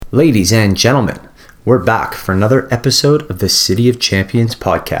Ladies and gentlemen, we're back for another episode of the City of Champions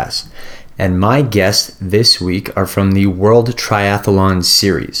podcast. And my guests this week are from the World Triathlon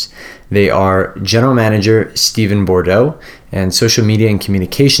Series. They are General Manager Stephen Bordeaux and Social Media and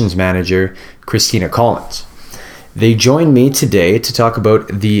Communications Manager Christina Collins. They joined me today to talk about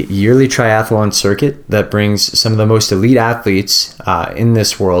the yearly triathlon circuit that brings some of the most elite athletes in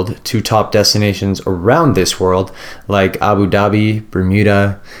this world to top destinations around this world, like Abu Dhabi,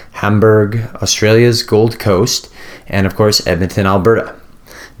 Bermuda, Hamburg, Australia's Gold Coast, and of course Edmonton, Alberta.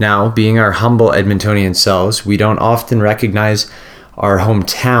 Now, being our humble Edmontonian selves, we don't often recognize our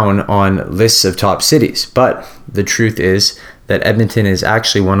hometown on lists of top cities, but the truth is that Edmonton is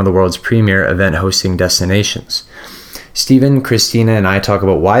actually one of the world's premier event hosting destinations. Stephen, Christina, and I talk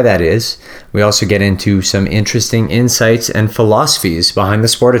about why that is. We also get into some interesting insights and philosophies behind the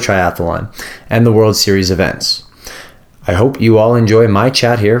sport of triathlon and the World Series events. I hope you all enjoy my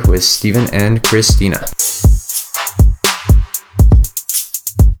chat here with Stephen and Christina.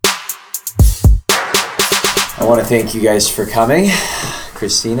 I want to thank you guys for coming.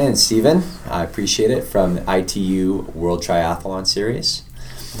 Christina and Stephen, I appreciate it, from the ITU World Triathlon Series.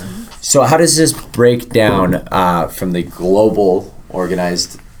 So how does this break down from the global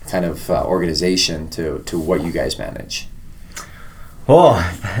organized kind of organization to what you guys manage?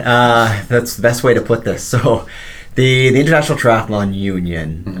 That's the best way to put this. So the International Triathlon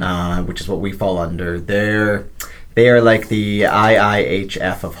Union, which is what we fall under, they are like the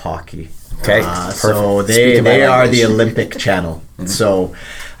IIHF of hockey. Okay. So they are the Olympic channel. So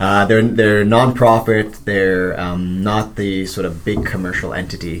they're non-profit. They're not the sort of big commercial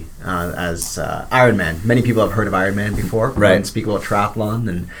entity as Ironman. Many people have heard of Ironman before. Right. And speak about triathlon,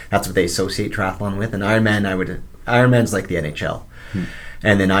 and that's what they associate triathlon with. And Ironman's like the NHL,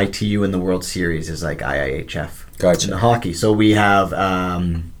 and then ITU in the World Series is like IIHF. Gotcha. In the hockey. So we have.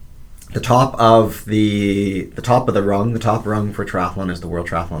 The top rung for triathlon is the World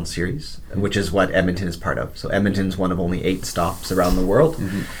Triathlon Series, which is what Edmonton is part of. So Edmonton's one of only 8 stops around the world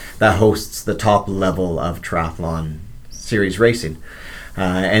that hosts the top level of triathlon series racing.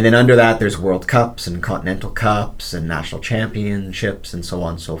 And then under that, there's World Cups and Continental Cups and National Championships and so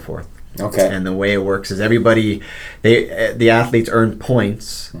on and so forth. Okay. And the way it works is the athletes earn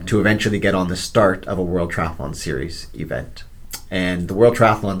points to eventually get on the start of a World Triathlon Series event. And the World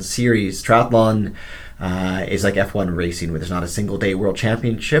Triathlon Series, triathlon is like F1 racing, where there's not a single day world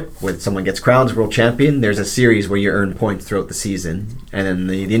championship where someone gets crowned as world champion. There's a series where you earn points throughout the season, and then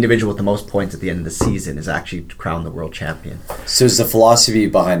the individual with the most points at the end of the season is actually crowned the world champion. So is the philosophy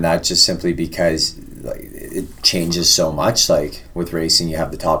behind that just simply because it changes so much? Like with racing, you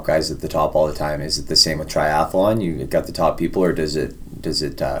have the top guys at the top all the time. Is it the same with triathlon? You got the top people, or does it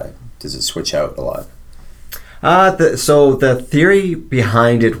switch out a lot? So the theory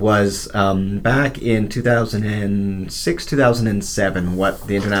behind it was back in 2006, 2007, what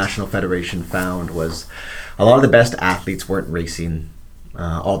the International Federation found was a lot of the best athletes weren't racing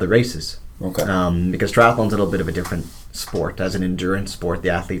all the races. Okay. Because triathlon's a little bit of a different sport. As an endurance sport, the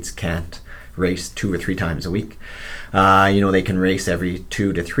athletes can't race 2 or 3 times a week. They can race every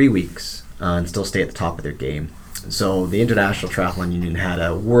 2 to 3 weeks and still stay at the top of their game. So the International Triathlon Union had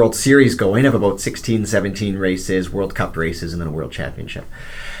a World Series going of about 16, 17 races, World Cup races, and then a World Championship.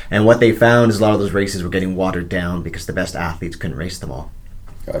 And what they found is a lot of those races were getting watered down because the best athletes couldn't race them all.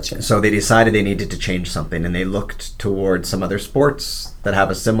 Gotcha. So they decided they needed to change something, and they looked towards some other sports that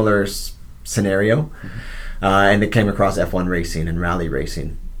have a similar scenario, and they came across F1 racing and rally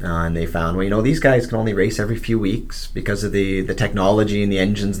racing. And they found, these guys can only race every few weeks because of the technology and the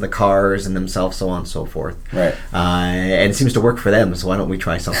engines and the cars and themselves, so on and so forth. Right. And it seems to work for them, so why don't we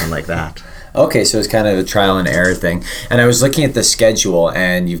try something like that? Okay, so it's kind of a trial and error thing. And I was looking at the schedule,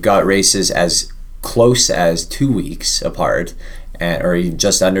 and you've got races as close as 2 weeks apart, or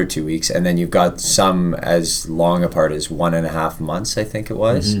just under 2 weeks, and then you've got some as long apart as 1.5 months, I think it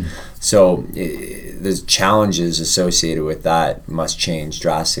was. So the challenges associated with that must change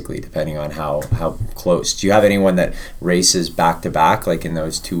drastically depending on how close. Do you have anyone that races back to back, like in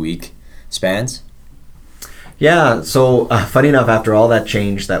those 2 week spans? Yeah, so funny enough, after all that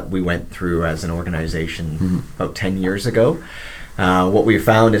change that we went through as an organization about 10 years ago, what we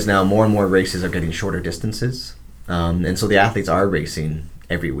found is now more and more races are getting shorter distances. And so the athletes are racing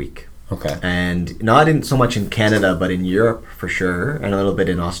every week. Okay. And not so much in Canada, but in Europe for sure, and a little bit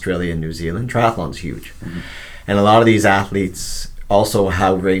in Australia and New Zealand. Triathlon's huge. And a lot of these athletes also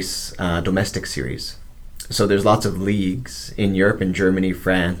race domestic series. So there's lots of leagues in Europe, in Germany,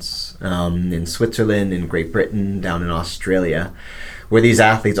 France, in Switzerland, in Great Britain, down in Australia, where these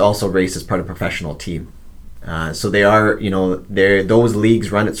athletes also race as part of a professional team. So they are, those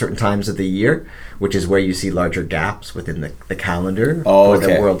leagues run at certain times of the year, which is where you see larger gaps within the calendar for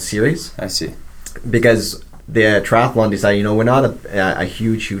the World Series. I see. Because the triathlon decided, we're not a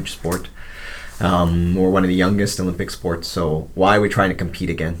huge sport. We're one of the youngest Olympic sports, so why are we trying to compete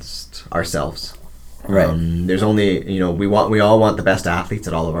against ourselves? Right. There's only, we all want the best athletes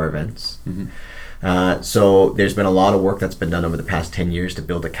at all of our events. So there's been a lot of work that's been done over the past 10 years to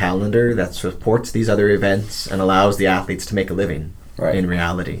build a calendar that supports these other events and allows the athletes to make a living in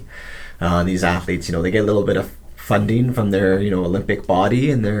reality. These athletes, they get a little bit of funding from their, Olympic body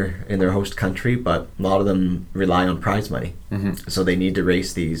in their host country, but a lot of them rely on prize money. So they need to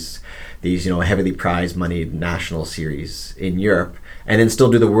race these heavily prize money national series in Europe and then still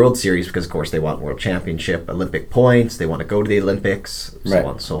do the World Series because, of course, they want World Championship, Olympic points, they want to go to the Olympics, so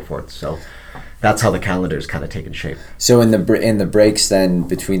on and so forth. So that's how the calendar is kind of taken shape. So in the breaks then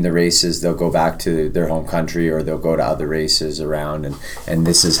between the races, they'll go back to their home country or they'll go to other races around, and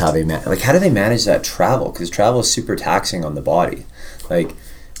this is how they how do they manage that travel? Because travel is super taxing on the body.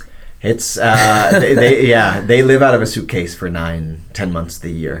 It's they live out of a suitcase for 9-10 months of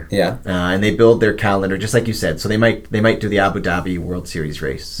the year. And they build their calendar just like you said. So they might do the Abu Dhabi World Series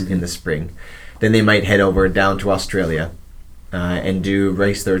race in the spring. Then they might head over down to Australia and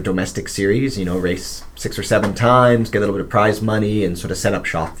race their domestic series, race 6 or 7 times, get a little bit of prize money and sort of set up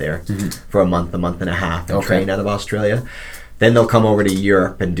shop there for a month and a half and train out of Australia. Then they'll come over to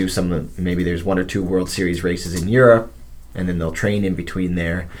Europe and do maybe there's 1 or 2 World Series races in Europe, and then they'll train in between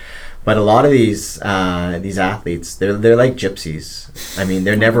there. But a lot of these athletes, they're like gypsies. I mean,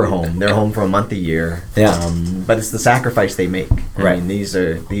 they're never home. They're home for a month a year. But it's the sacrifice they make. I mean,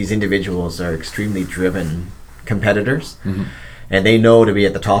 these individuals are extremely driven competitors, and they know to be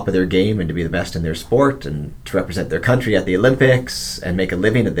at the top of their game and to be the best in their sport and to represent their country at the Olympics and make a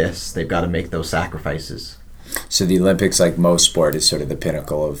living of this, they've got to make those sacrifices. So the Olympics, like most sport, is sort of the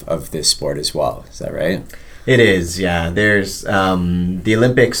pinnacle of this sport as well. Is that right? It is, yeah. There's the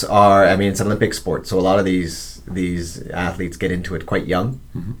Olympics it's an Olympic sport, so a lot of these athletes get into it quite young,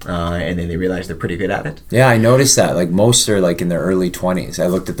 and then they realize they're pretty good at it. Yeah, I noticed that. Like most are like in their early 20s. I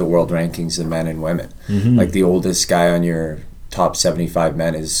looked at the world rankings of men and women. Like the oldest guy on your top 75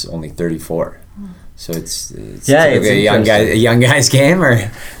 men is only 34. So it's a young guy's game,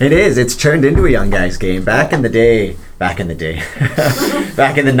 or it is. It's turned into a young guy's game. Back in the day, back in the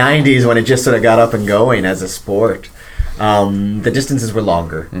 90s when it just sort of got up and going as a sport, the distances were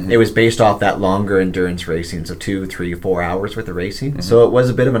longer. It was based off that longer endurance racing, so 2, 3, 4 hours worth of racing. So it was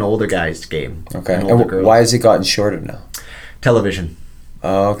a bit of an older guy's game. Okay. And why has it gotten shorter now? Television.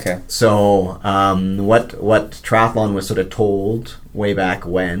 Oh, okay. So what triathlon was sort of told way back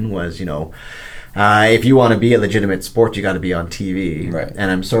when was, if you want to be a legitimate sport, you got to be on TV. Right. And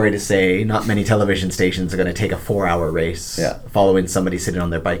I'm sorry to say, not many television stations are going to take a 4-hour race following somebody sitting on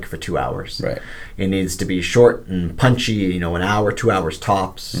their bike for 2 hours. Right. It needs to be short and punchy, an hour, 2 hours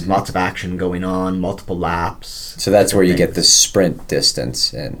tops, lots of action going on, multiple laps. So that's where you get the sprint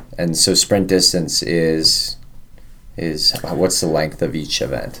distance. And so sprint distance is what's the length of each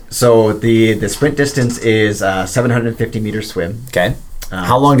event? So the sprint distance is a 750 meter swim. Okay.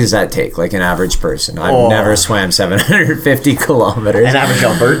 How long does that take, like an average person? I've never swam 750 kilometers. An average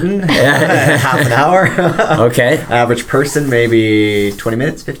Albertan, half an hour. Okay. Average person, maybe 20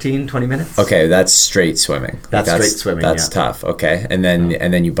 minutes, 15, 20 minutes. Okay, that's straight swimming. That's straight swimming, That's tough, okay. And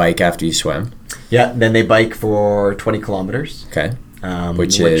then you bike after you swim? Yeah, then they bike for 20 kilometers. Okay,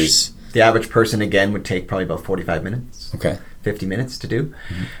 which is? The average person, again, would take probably about 45 minutes. Okay. 50 minutes to do.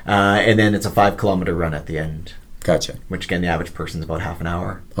 And then it's a 5-kilometer run at the end. Gotcha. Which again, the average person's about half an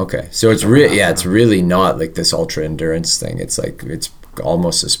hour. Okay, so it's really not like this ultra endurance thing. It's like it's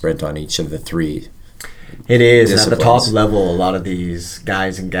almost a sprint on each of the 3. It is, and at the top level, a lot of these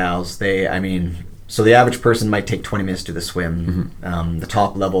guys and gals, so the average person might take 20 minutes to do the swim. The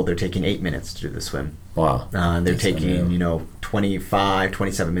top level, they're taking 8 minutes to do the swim. Wow. They're taking 25,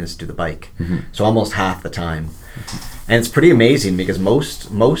 27 minutes to do the bike. So almost half the time. And it's pretty amazing because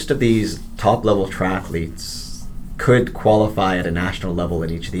most of these top level triathletes could qualify at a national level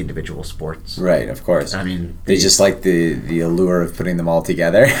in each of the individual sports. Right, of course. I mean, they just like the allure of putting them all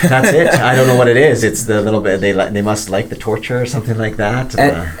together. That's it. I don't know what it is. It's the little bit they must like the torture or something like that.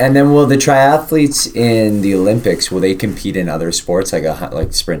 And then will the triathletes in the Olympics, will they compete in other sports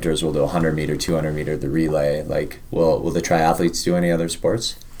like sprinters will do 100 meter, 200 meter, the relay? Like will the triathletes do any other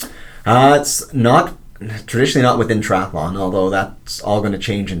sports? It's not traditionally not within triathlon, although that's all going to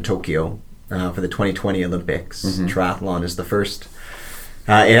change in Tokyo. For the 2020 Olympics. Triathlon is the first,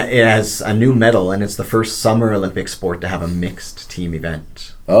 it has a new medal, and it's the first summer Olympic sport to have a mixed team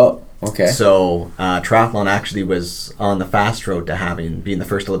event. Oh. Okay. So triathlon actually was on the fast road to being the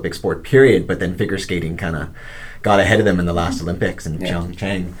first Olympic sport, period. But then figure skating kind of got ahead of them in the last Olympics in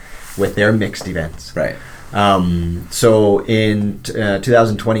Pyeongchang with their mixed events. Right. So in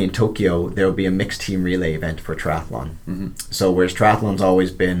 2020 in Tokyo, there will be a mixed team relay event for triathlon. So whereas triathlon's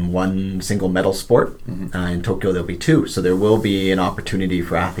always been one single medal sport, in Tokyo there'll be two. So there will be an opportunity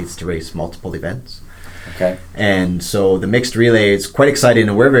for athletes to race multiple events. Okay. And so the mixed relay is quite exciting,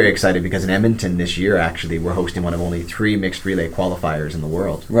 and we're very excited because in Edmonton this year, actually, we're hosting one of only 3 mixed relay qualifiers in the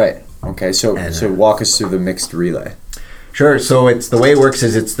world. Right. Okay. So walk us through the mixed relay. Sure. So it's the way it works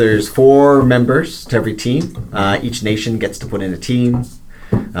is there's 4 members to every team. Each nation gets to put in a team,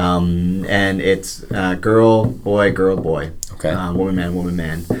 and it's girl, boy, boy. Okay. Woman,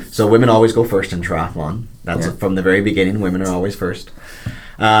 man. So women always go first in triathlon. That's from the very beginning. Women are always first.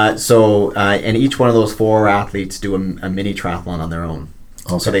 And each one of those 4 athletes do a mini triathlon on their own.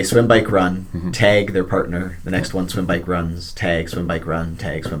 Okay. So they swim, bike, run, tag their partner. The next one swim, bike, runs, tag, swim, bike, run,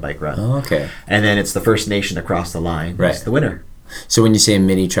 tag, swim, bike, run. Oh, okay. And then it's the first nation to cross the line. Right. It's the winner. So when you say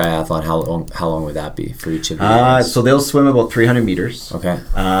mini triathlon, how long would that be for each of the So they'll swim about 300 meters. Okay.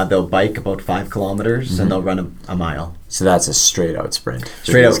 They'll bike about 5 kilometers, and they'll run a mile. So that's a straight out sprint.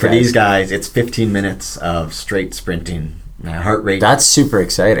 Straight out for these guys, it's 15 minutes of straight sprinting. Heart rate. That's super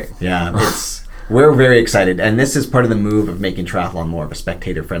exciting. Yeah, we're very excited, and this is part of the move of making triathlon more of a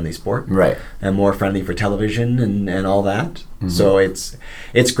spectator-friendly sport, right? And more friendly for television and all that. So it's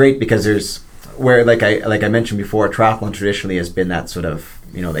great because there's where like I mentioned before, triathlon traditionally has been that sort of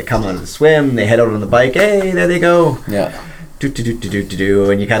they come out of the swim, they head out on the bike, hey, there they go,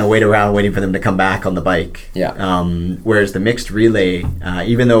 and you kind of wait around waiting for them to come back on the bike. Yeah. Whereas the mixed relay,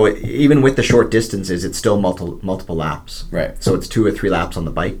 even with the short distances, it's still multiple laps. Right. So it's 2 or 3 laps on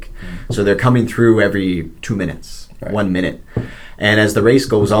the bike. So they're coming through every 2 minutes, 1 minute. And as the race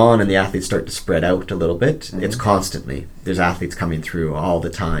goes on and the athletes start to spread out a little bit, it's constantly. There's athletes coming through all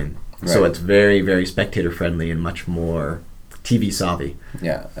the time. Right. So it's very, very spectator friendly and much more TV savvy.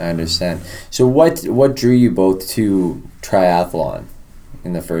 Yeah, I understand. So what drew you both to triathlon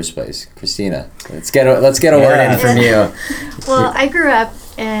in the first place? Christina, let's get a word in from you. Well, I grew up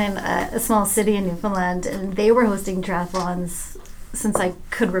in a small city in Newfoundland, and they were hosting triathlons since I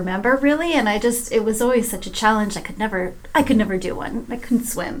could remember, really, and it was always such a challenge. I could never do one. I couldn't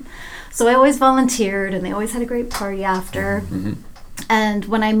swim. So I always volunteered, and they always had a great party after. And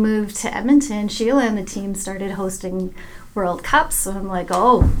when I moved to Edmonton, Sheila and the team started hosting World Cups, so I'm like,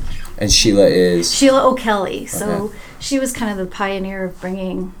 oh. And Sheila O'Kelly. So she was kind of the pioneer of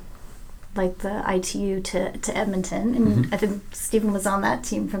bringing like the ITU to Edmonton, and I think Stephen was on that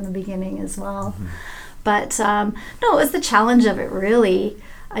team from the beginning as well. But no, it was the challenge of it, really.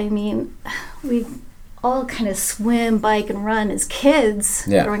 I mean, we all kind of swim, bike, and run as kids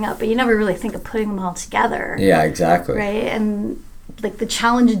growing up, but you never really think of putting them all together. Yeah, exactly. Right, and like the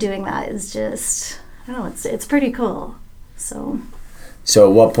challenge of doing that is just, I don't know, it's pretty cool. So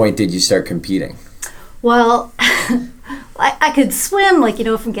at what point did you start competing? Well, I could swim,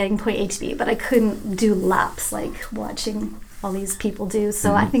 from getting point A to B, but I couldn't do laps like watching all these people do.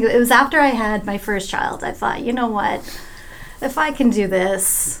 So I think it was after I had my first child, I thought, you know what, if I can do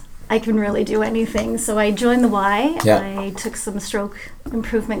this, I can really do anything. So I joined the Y. Yeah. I took some stroke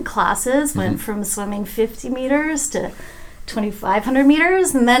improvement classes, went from swimming 50 meters to 2,500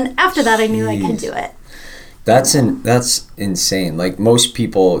 meters. And then after that, I knew I could do it. That's insane. Like most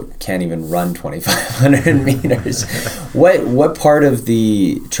people can't even run 2,500 meters. What part of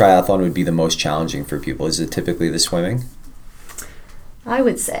the triathlon would be the most challenging for people? Is it typically the swimming? I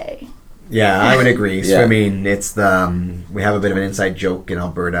would say. Yeah, I would agree. Swimming, it's we have a bit of an inside joke in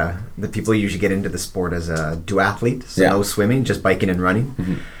Alberta. The people usually get into the sport as a duathlete, so no swimming, just biking and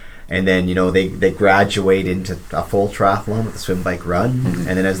running. And then, they graduate into a full triathlon with the swim, bike, run.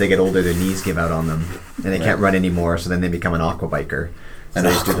 And then as they get older, their knees give out on them and they can't run anymore. So then they become an aqua biker. So they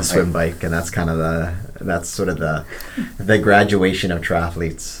just do the swim, bike, and that's kind of the graduation of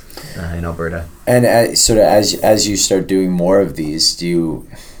triathletes in Alberta. And as you start doing more of these,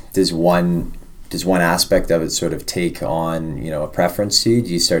 does one aspect of it sort of take on, a preference to you?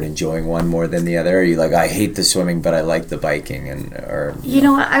 Do you start enjoying one more than the other? Or are you like, I hate the swimming, but I like the biking? You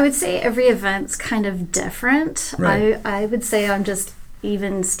know what? I would say every event's kind of different. Right. I would say I'm just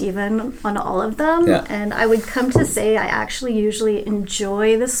even Steven on all of them. Yeah. And I would come to say I actually usually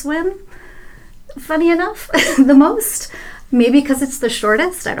enjoy the swim, funny enough, the most. Maybe because it's the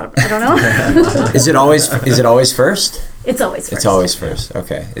shortest. I don't know. Is it always first? It's always first. It's always first.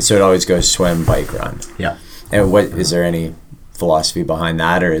 Okay. So it always goes swim, bike, run. Yeah. And is there any philosophy behind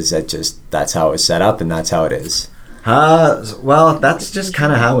that, or is that just that's how it was set up and that's how it is? Well, that's just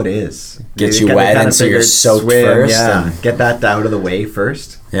kind of how it is. Gets They you wet, and so you're figured soaked first. Yeah, and- get that out of the way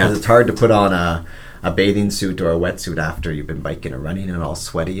first. Yeah. 'Cause it's hard to put on a bathing suit or a wetsuit after you've been biking or running and all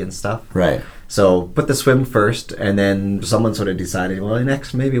sweaty and stuff. Right. So put the swim first, and then someone sort of decided, well,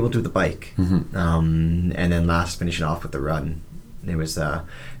 next maybe we'll do the bike, and then last finishing off with the run. It was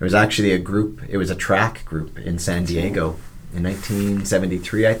actually a group. It was a track group in San Diego in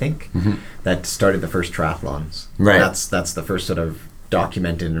 1973, I think, that started the first triathlons. Right. And that's the first sort of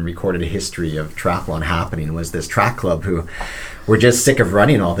documented and recorded history of triathlon happening. Was this track club who were just sick of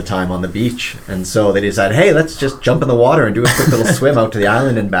running all the time on the beach, and so they decided, hey, let's just jump in the water and do a quick little swim out to the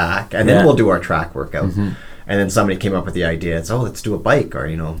island and back, and then we'll do our track workout. And then somebody came up with the idea, it's, let's do a bike, or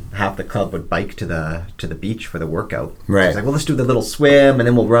half the club would bike to the beach for the workout. Right. So it's like, well, let's do the little swim, and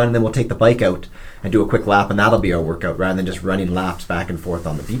then we'll run, and then we'll take the bike out and do a quick lap, and that'll be our workout, rather than just running laps back and forth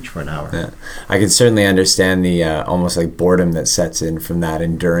on the beach for an hour. Yeah. I can certainly understand the almost like boredom that sets in from that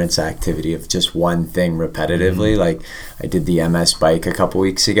endurance activity of just one thing repetitively. Like I did the MS bike a couple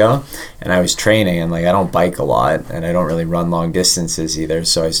weeks ago, and I was training, and like I don't bike a lot, and I don't really run long distances either,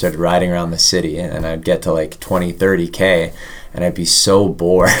 so I started riding around the city, and I'd get to like 20-30K, and I'd be so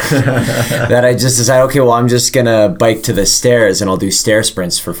bored that I just decided, okay, well, I'm just gonna bike to the stairs and I'll do stair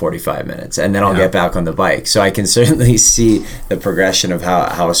sprints for 45 minutes, and then I'll get back on the bike. So I can certainly see the progression of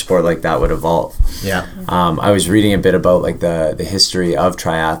how a sport like that would evolve. Yeah. I was reading a bit about like the history of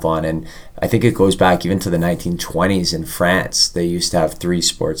triathlon, and I think it goes back even to the 1920s in France. They used to have three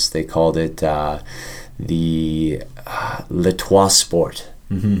sports. They called it the Le Trois Sport,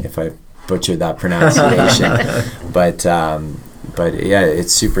 if I butchered that pronunciation. but yeah,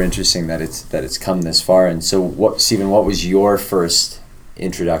 it's super interesting that it's come this far. And so, Stephen, what was your first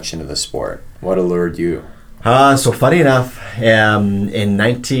introduction to the sport? What allured you? So funny enough, in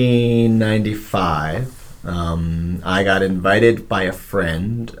 1995, I got invited by a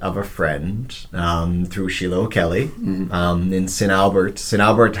friend of a friend through Sheila O'Kelly in St. Albert. St.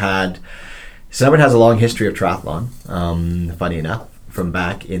 Albert has a long history of triathlon. Funny enough, from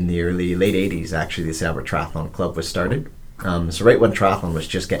back in the late 80s, actually, the St. Albert Triathlon Club was started. So right when triathlon was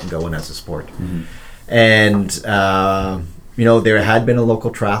just getting going as a sport. And there had been a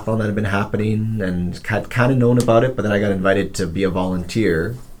local triathlon that had been happening, and had kind of known about it, but then I got invited to be a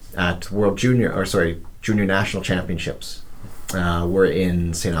volunteer at Junior National Championships were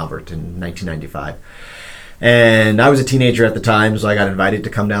in St. Albert in 1995. And I was a teenager at the time, so I got invited to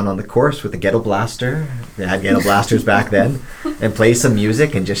come down on the course with a ghetto blaster. They had ghetto blasters back then, and play some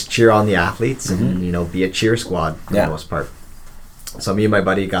music and just cheer on the athletes and be a cheer squad for the most part. So me and my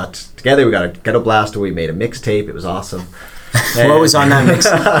buddy got together. We got a ghetto blaster. We made a mixtape. It was awesome. What was on that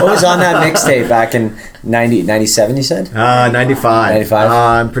mixtape back in 97, you said? 95. 95?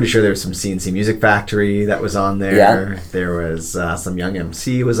 I'm pretty sure there was some CNC Music Factory that was on there. Yeah. There was some Young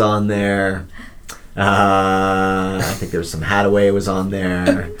MC was on there. I think there was some Hadaway was on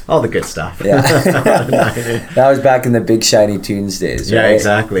there. All the good stuff. Yeah. That was back in the Big Shiny Tunes days, right? Yeah,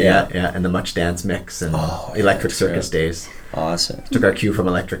 exactly. Yeah. And the Much Dance Mix and Electric Circus days. Awesome. Took our cue from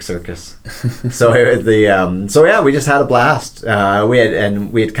Electric Circus. So we just had a blast. We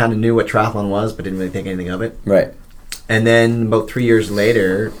had kind of knew what triathlon was, but didn't really think anything of it. Right. And then about 3 years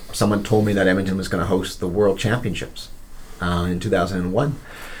later, someone told me that Edmonton was going to host the World Championships in 2001.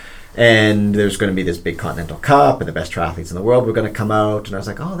 And there's going to be this big Continental Cup, and the best triathletes in the world were going to come out. And I was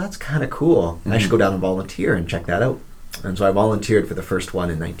like, oh, that's kind of cool. I should go down and volunteer and check that out. And so I volunteered for the first one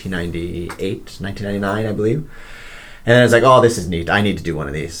in 1999, I believe. And I was like, oh, this is neat. I need to do one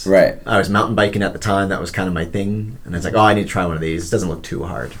of these. Right. I was mountain biking at the time. That was kind of my thing. And I was like, oh, I need to try one of these. It doesn't look too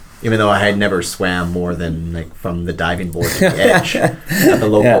hard. Even though I had never swam more than like from the diving board to the edge at the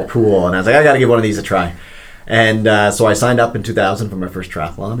local pool. And I was like, I got to give one of these a try. And so I signed up in 2000 for my first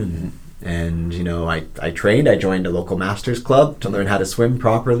triathlon. And I trained. I joined a local masters club to learn how to swim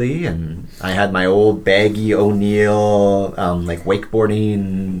properly. And I had my old baggy O'Neill like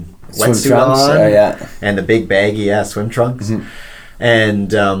wakeboarding wetsuit on, and the big baggy swim trunks.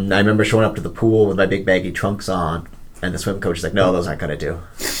 And I remember showing up to the pool with my big baggy trunks on, and the swim coach is like, no, those aren't gonna do.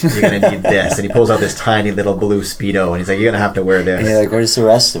 You're gonna need this. And he pulls out this tiny little blue Speedo, and he's like, you're gonna have to wear this. And you're like, where's the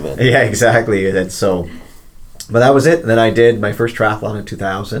rest of it? Yeah, exactly. And so, but that was it. And then I did my first triathlon in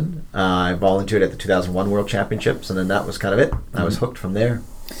 2000. I volunteered at the 2001 World Championships, and then that was kind of it. I was hooked from there.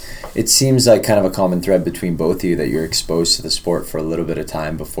 It seems like kind of a common thread between both of you that you're exposed to the sport for a little bit of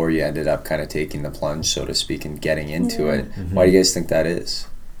time before you ended up kind of taking the plunge, so to speak, and getting into it. Why do you guys think that is?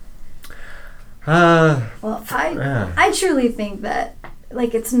 I truly think that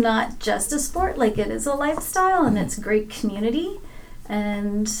it's not just a sport, it is a lifestyle, and it's a great community.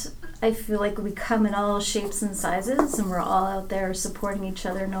 And I feel like we come in all shapes and sizes, and we're all out there supporting each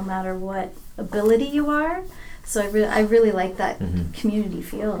other no matter what ability you are. So I really like that community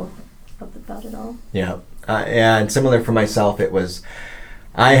feel about it all. Yeah. And similar for myself,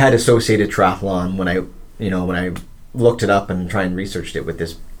 I had associated triathlon when I looked it up and tried and researched it with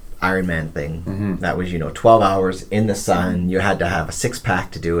this Ironman thing. That was 12 hours in the sun. You had to have a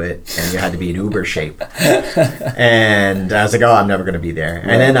six-pack to do it, and you had to be in uber shape. And I was like, I'm never going to be there. Right.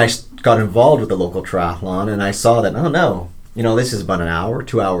 And then I got involved with the local triathlon, and I saw that, this is about an hour,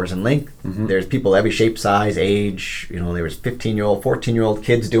 2 hours in length. There's people every shape, size, age. There was 15-year-old, 14-year-old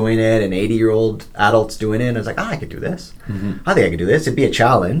kids doing it, and 80-year-old adults doing it. And I was like, I could do this. I think I could do this. It'd be a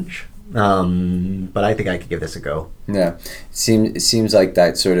challenge. But I think I could give this a go. Yeah, it seems like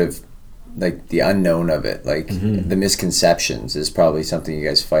that sort of like the unknown of it, like the misconceptions is probably something you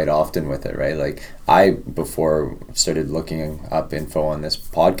guys fight often with it, right? Like I, before started looking up info on this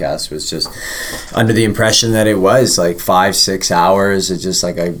podcast, was just under the impression that it was like 5-6 hours. It's just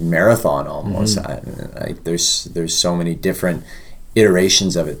like a marathon almost. Like there's so many different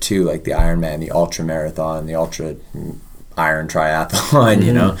iterations of it too, like the Ironman, the ultra marathon, the ultra iron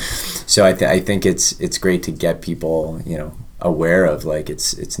triathlon, So I think it's great to get people, aware of, like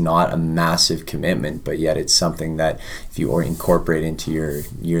it's not a massive commitment, but yet it's something that if you incorporate into your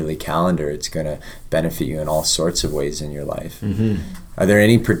yearly calendar, it's going to benefit you in all sorts of ways in your life. Are there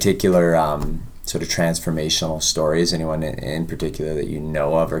any particular sort of transformational stories, anyone in particular that you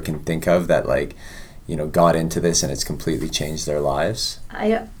know of or can think of that got into this and it's completely changed their lives?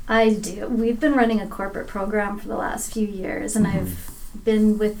 I do. We've been running a corporate program for the last few years, and I've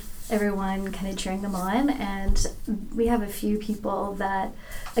been with everyone kind of cheering them on, and we have a few people that,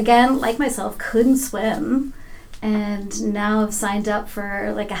 again, like myself, couldn't swim and now have signed up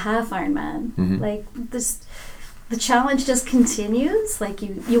for like a half Ironman. Like the challenge just continues. Like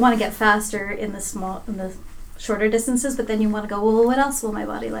you want to get faster in the shorter distances, but then you want to go, well, what else will my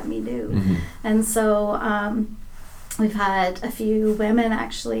body let me do? And so we've had a few women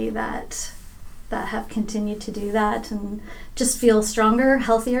actually that have continued to do that and just feel stronger,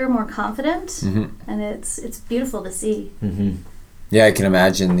 healthier, more confident, and it's beautiful to see. Yeah, I can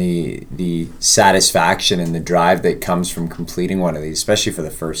imagine the satisfaction and the drive that comes from completing one of these, especially for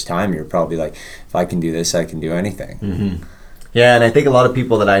the first time. You're probably like, if I can do this, I can do anything. Yeah, and I think a lot of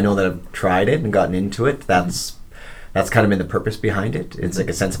people that I know that have tried it and gotten into it, that's kind of been the purpose behind it. It's like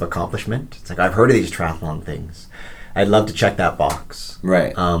a sense of accomplishment. It's like, I've heard of these triathlon things. I'd love to check that box.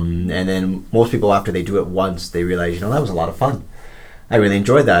 Right. And then most people, after they do it once, they realize, that was a lot of fun. I really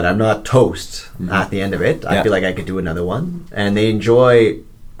enjoyed that. I'm not toast at the end of it. I feel like I could do another one. And they enjoy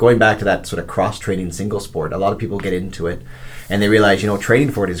going back to that sort of cross-training single sport. A lot of people get into it and they realize,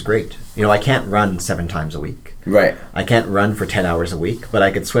 training for it is great. I can't run 7 times a week. Right. I can't run for 10 hours a week, but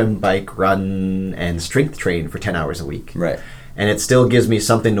I could swim, bike, run, and strength train for 10 hours a week. Right. And it still gives me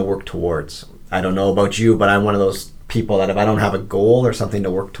something to work towards. I don't know about you, but I'm one of those people that if I don't have a goal or something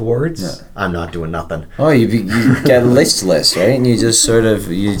to work towards, I'm not doing nothing. Oh, you get listless, right? And you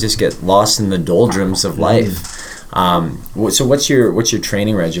just get lost in the doldrums of life. So what's your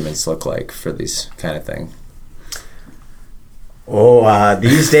training regimens look like for this kind of thing?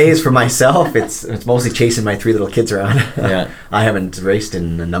 These days for myself, it's mostly chasing my 3 little kids around. I haven't raced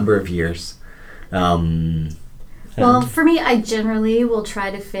in a number of years. Well, for me, I generally will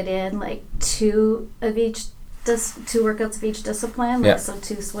try to fit in like 2 workouts of each discipline. So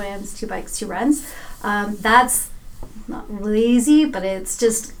 2 swims, 2 bikes, 2 runs. That's not lazy, but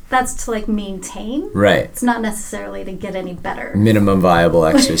that's to like maintain. Right. It's not necessarily to get any better. Minimum viable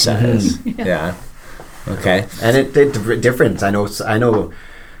exercise. Yeah. Okay. And it different. I know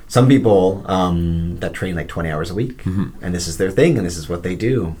some people that train like 20 hours a week, and this is their thing, and this is what they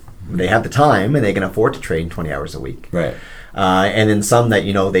do. They have the time, and they can afford to train 20 hours a week. Right. And then some that,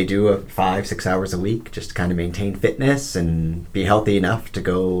 they do 5-6 hours a week just to kind of maintain fitness and be healthy enough to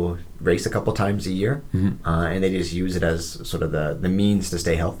go race a couple times a year. And they just use it as sort of the means to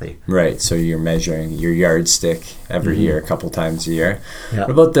stay healthy. Right. So you're measuring your yardstick every year, a couple times a year. Yeah.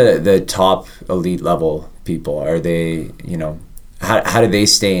 What about the top elite level people? Are they, how do they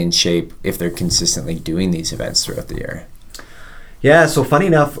stay in shape if they're consistently doing these events throughout the year? Yeah, so funny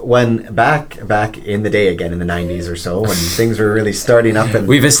enough, when back in the day again, in the 90s or so, when things were really starting up. And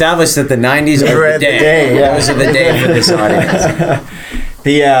we've established that the 90s are the day. Those are the day for this audience.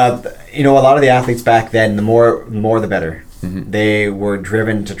 A lot of the athletes back then, the more the better. They were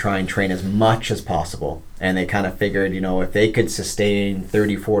driven to try and train as much as possible. And they kind of figured, if they could sustain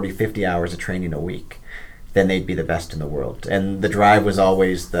 30, 40, 50 hours of training a week, then they'd be the best in the world. And the drive was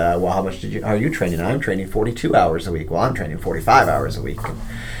always how much are you training? I'm training 42 hours a week. Well, I'm training 45 hours a week.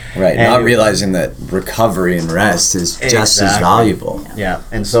 Right, And not realizing that recovery and rest is just as valuable. Yeah,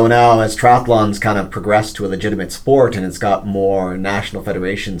 and so now as triathlon's kind of progressed to a legitimate sport and it's got more national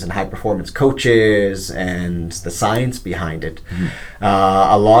federations and high performance coaches and the science behind it,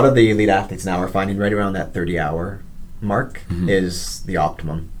 a lot of the elite athletes now are finding right around that 30-hour mark is the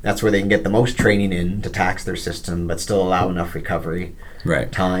optimum. That's where they can get the most training in to tax their system but still allow enough recovery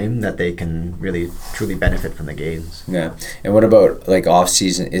time that they can really truly benefit from the gains. Yeah. And what about like off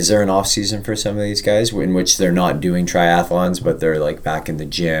season? Is there an off season for some of these guys in which they're not doing triathlons but they're like back in the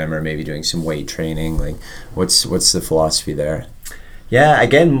gym or maybe doing some weight training? Like what's the philosophy there? Yeah,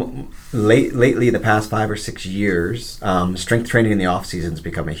 again, lately, the past 5 or 6 years, strength training in the off season has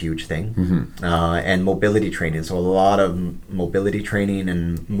become a huge thing, and mobility training. So a lot of mobility training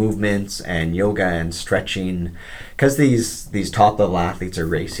and movements and yoga and stretching, because these top level athletes are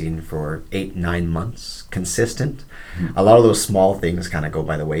racing for 8-9 months consistent. A lot of those small things kind of go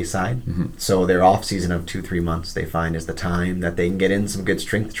by the wayside. So their off season of 2-3 months they find is the time that they can get in some good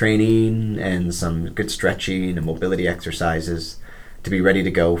strength training and some good stretching and mobility exercises to be ready to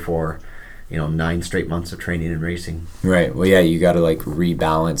go for 9 straight months of training and racing. Right. Well, yeah, you got to like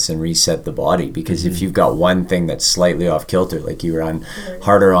rebalance and reset the body, because if you've got one thing that's slightly off kilter, like you run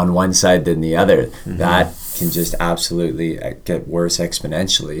harder on one side than the other, that can just absolutely get worse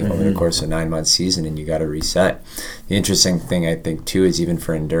exponentially over the course of a 9-month season, and you got to reset. The interesting thing I think too is even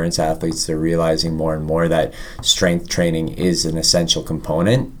for endurance athletes, they're realizing more and more that strength training is an essential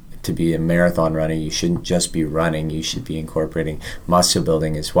component. To be a marathon runner, you shouldn't just be running, you should be incorporating muscle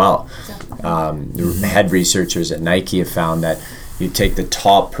building as well. The head researchers at Nike have found that you take the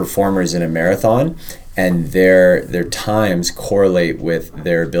top performers in a marathon and their times correlate with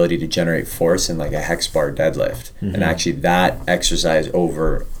their ability to generate force in like a hex bar deadlift. And actually that exercise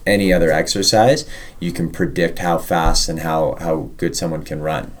over any other exercise, you can predict how fast and how good someone can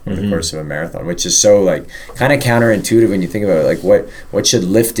run over the course of a marathon, which is so like kind of counterintuitive when you think about it. Like what should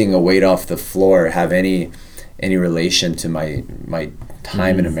lifting a weight off the floor have any relation to my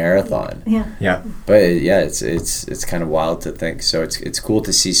time in a marathon? But yeah, it's kind of wild to think. So it's cool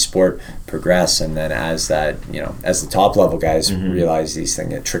to see sport progress, and then as that as the top level guys realize these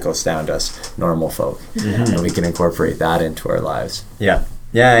things, it trickles down to us normal folk, and we can incorporate that into our lives.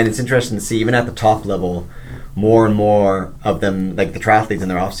 Yeah, and it's interesting to see even at the top level, more and more of them, like the triathletes in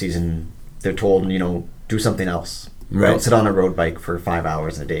their off season, they're told do something else. Don't sit on a road bike for 5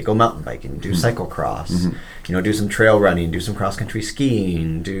 hours a day. Go mountain biking, do cyclocross, do some trail running, do some cross country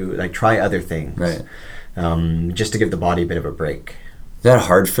skiing, try other things, just to give the body a bit of a break. Is that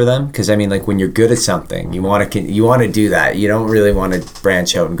hard for them? Because I mean, like when you're good at something, you want to do that. You don't really want to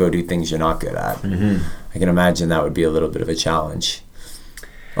branch out and go do things you're not good at. I can imagine that would be a little bit of a challenge.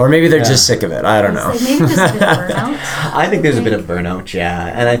 Or maybe they're just sick of it. I don't know. Maybe just a bit of burnout. I think there's a bit of burnout, yeah.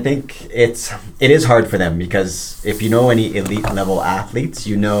 And I think it is hard for them, because if you know any elite level athletes,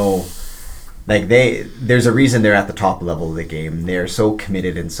 there's a reason they're at the top level of the game. They're so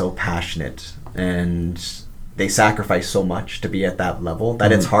committed and so passionate, and they sacrifice so much to be at that level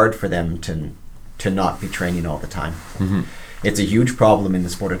that it's hard for them to not be training all the time. It's a huge problem in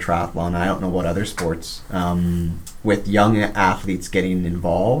the sport of triathlon. I don't know what other sports, with young athletes getting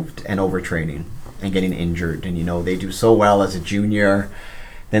involved and overtraining and getting injured. And, they do so well as a junior,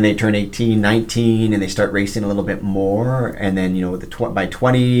 then they turn 18, 19, and they start racing a little bit more. And then, by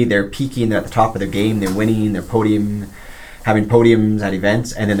 20, they're peaking, they're at the top of their game, they're winning, they're having podiums at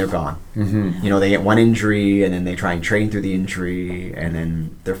events, and then they're gone. They get one injury, and then they try and train through the injury, and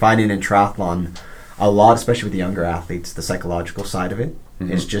then they're finding in triathlon a lot, especially with the younger athletes, the psychological side of it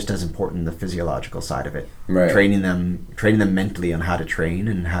is just as important as the physiological side of it. Training them mentally on how to train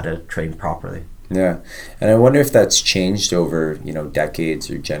and how to train properly. Yeah. And I wonder if that's changed over, decades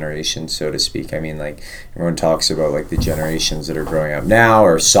or generations, so to speak. I mean, like, everyone talks about, like, the generations that are growing up now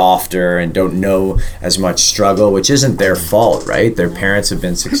are softer and don't know as much struggle, which isn't their fault, right? Their parents have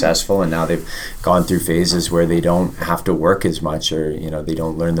been successful, and now they've gone through phases where they don't have to work as much, or, they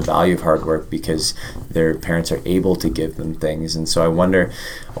don't learn the value of hard work because their parents are able to give them things. And so I wonder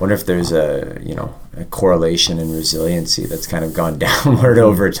if there's a correlation in resiliency that's kind of gone downward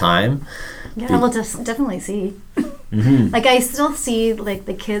over time. Yeah, we'll definitely see. Like, I still see, like,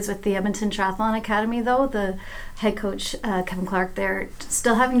 the kids with the Edmonton Triathlon Academy, though, the head coach, Kevin Clark, they're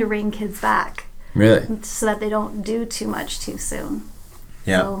still having to rein kids back. Really? So that they don't do too much too soon.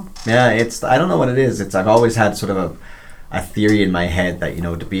 Yeah. So. Yeah, I don't know what it is. I've always had sort of a theory in my head that,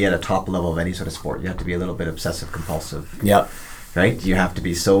 to be at a top level of any sort of sport, you have to be a little bit obsessive compulsive. Yep. Right? You have to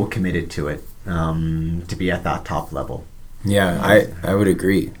be so committed to it to be at that top level. Yeah, I would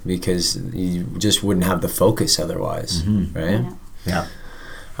agree, because you just wouldn't have the focus otherwise, right? Yeah.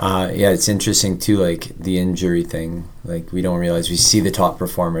 Yeah, it's interesting too, like the injury thing. Like we don't realize, we see the top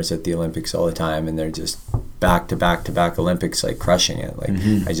performers at the Olympics all the time, and they're just back to back to back Olympics, like crushing it. Like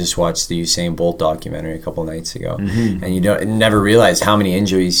I just watched the Usain Bolt documentary a couple nights ago, and you don't never realize how many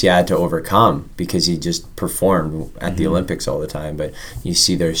injuries he had to overcome because he just performed at the Olympics all the time. But you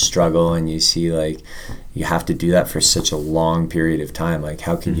see their struggle, and you see like you have to do that for such a long period of time. Like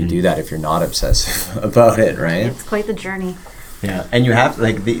how can you do that if you're not obsessive about it, right? It's quite the journey. Yeah, and you have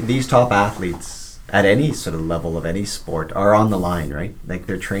like these top athletes at any sort of level of any sport are on the line, right? Like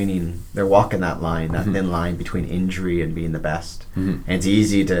they're training, they're walking that line, that thin line between injury and being the best. And it's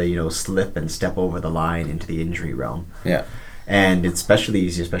easy to slip and step over the line into the injury realm. Yeah, and it's especially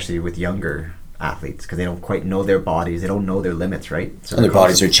easy, especially with younger athletes, because they don't quite know their bodies, they don't know their limits, right? So and their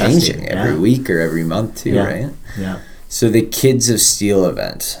bodies are changing testing, every week or every month too, right? Yeah. So the Kids of Steel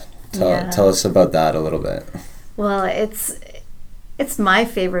event, tell us about that a little bit. Well, it's my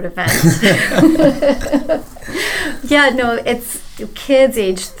favorite event. Yeah, no, it's kids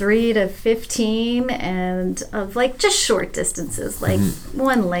age 3 to 15 and of like just short distances, like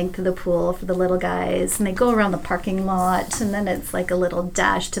one length of the pool for the little guys, and they go around the parking lot, and then it's like a little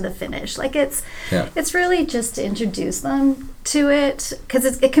dash to the finish. Like it's really just to introduce them to it, because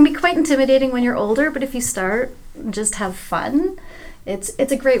it can be quite intimidating when you're older, but if you start, just have fun. It's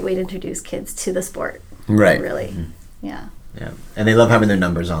a great way to introduce kids to the sport. Right. Really. Yeah. Yeah, and they love having their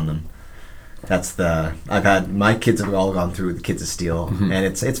numbers on them. I've had my kids have all gone through the Kids of Steel, and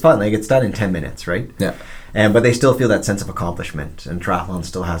it's fun. Like it's done in 10 minutes, right? Yeah. But they still feel that sense of accomplishment, and triathlon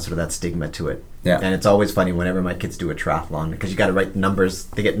still has sort of that stigma to it. Yeah. And it's always funny whenever my kids do a triathlon, because you got to write numbers.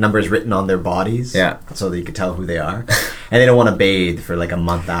 They get numbers written on their bodies, so that you can tell who they are, and they don't want to bathe for like a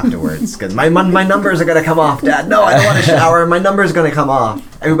month afterwards because my numbers are gonna come off, Dad. No, I don't want to shower. My numbers are gonna come off.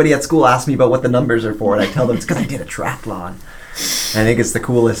 Everybody at school asks me about what the numbers are for, and I tell them it's because I did a triathlon. I think it's the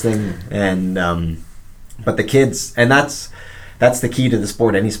coolest thing, and but the kids, and that's the key to the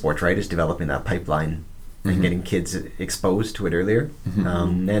sport, any sport, right? Is developing that pipeline and getting kids exposed to it earlier.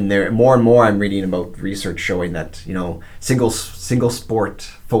 And there more and more I'm reading about research showing that single sport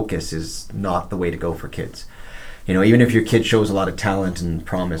focus is not the way to go for kids. Even if your kid shows a lot of talent and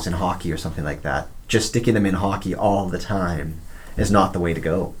promise in hockey or something like that, just sticking them in hockey all the time is not the way to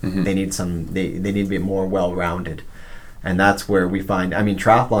go. They need they need to be more well-rounded. And that's where we find,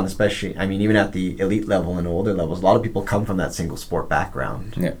 triathlon especially, even at the elite level and older levels, a lot of people come from that single sport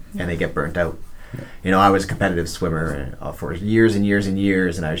background and they get burnt out. I was a competitive swimmer for years and years and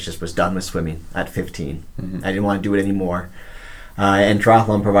years, and I was done with swimming at 15. I didn't want to do it anymore. And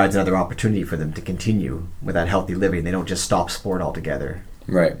triathlon provides another opportunity for them to continue with that healthy living. They don't just stop sport altogether,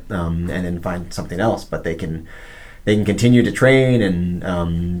 right? And then find something else, but they can continue to train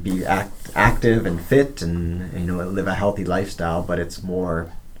and be active and fit and live a healthy lifestyle. But it's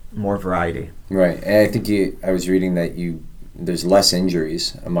more variety, right? And I think I was reading that there's less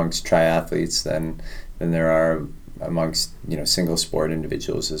injuries amongst triathletes than there are amongst single sport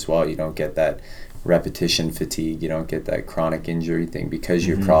individuals as well. You don't get that repetition fatigue. You don't get that chronic injury thing because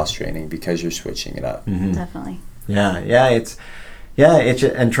you're cross training, because you're switching it up. Definitely. And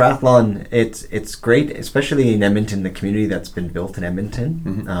triathlon, it's great, especially in Edmonton, the community that's been built in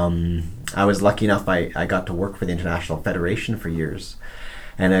Edmonton. I was lucky enough, I got to work for the International Federation for years,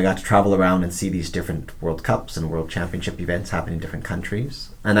 and I got to travel around and see these different World Cups and World Championship events happen in different countries.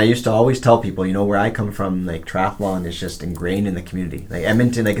 And I used to always tell people, where I come from, like triathlon is just ingrained in the community. Like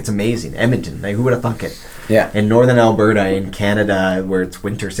Edmonton, like it's amazing. Edmonton, like who would have thunk it? Yeah. In northern Alberta, in Canada, where it's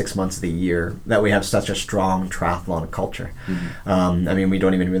winter 6 months of the year, that we have such a strong triathlon culture. We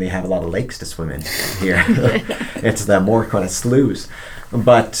don't even really have a lot of lakes to swim in here. It's the more kind of sloughs.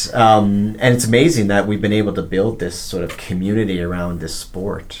 But and it's amazing that we've been able to build this sort of community around this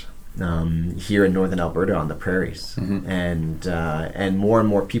sport here in northern Alberta on the prairies, and more and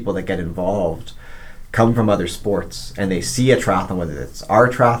more people that get involved come from other sports, and they see a triathlon, whether it's our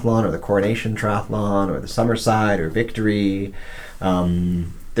triathlon or the Coronation Triathlon or the Summerside or Victory.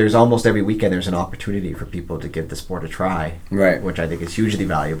 There's almost every weekend there's an opportunity for people to give the sport a try, right? Which I think is hugely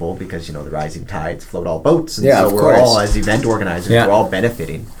valuable because the rising tides float all boats, and so we're all, as event organizers, we're all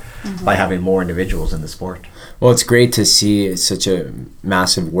benefiting by having more individuals in the sport. Well, it's great to see such a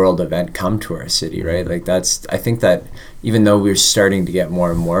massive world event come to our city, right? Like I think that even though we're starting to get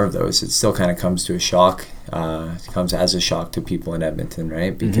more and more of those, it still kind of comes to a shock. It comes as a shock to people in Edmonton,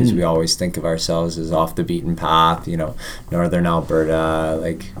 right? Because we always think of ourselves as off the beaten path, northern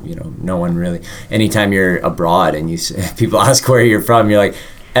Alberta, no one really. Anytime you're abroad and people ask where you're from, you're like,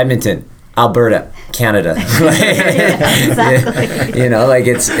 Edmonton. Alberta, Canada. Exactly. You know, like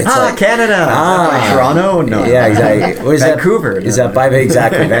it's like Canada. Like Toronto? No. yeah, exactly. What is Vancouver. Is that by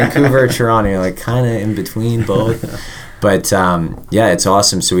exactly Vancouver, Toronto? You're like kind of in between both. But yeah, it's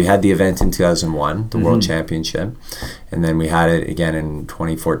awesome. So we had the event in 2001, the World Championship, and then we had it again in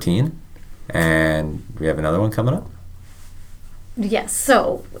 2014, and we have another one coming up. Yes,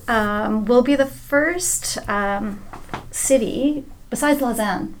 so we'll be the first city, besides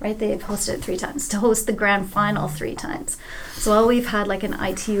Lausanne, right? They've hosted it 3 times, to host the grand final 3 times. So while we've had like an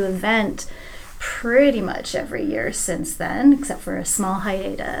ITU event pretty much every year since then, except for a small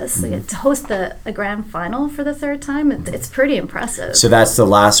hiatus, to host a grand final for the 3rd time, it's pretty impressive. So that's the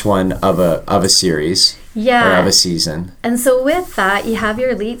last one of a series. Yeah. Or of a season. And so with that, you have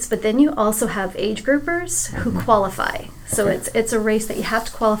your elites, but then you also have age groupers who qualify. So it's a race that you have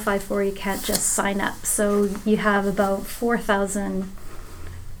to qualify for. You can't just sign up. So you have about 4,000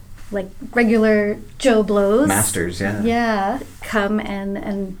 like regular Joe Blows. Masters, yeah. Yeah, come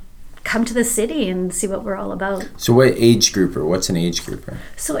and come to the city and see what we're all about. So what age grouper? What's an age grouper?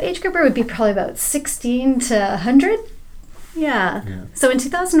 So age grouper would be probably about 16 to 100. Yeah. So in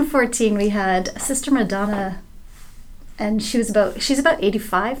 2014 we had Sister Madonna, and she's about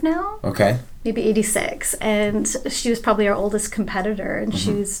 85 now. Okay. Maybe 86, and she was probably our oldest competitor, and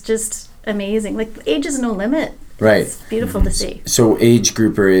she was just amazing. Like, age is no limit. Right. It's beautiful to see. So age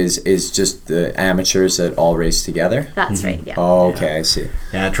grouper is just the amateurs that all race together? That's right, yeah. Oh, okay, I see.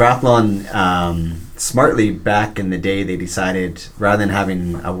 Yeah, triathlon, smartly back in the day, they decided rather than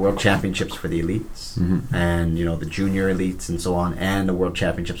having a world championships for the elites and, you know, the junior elites and so on, and the world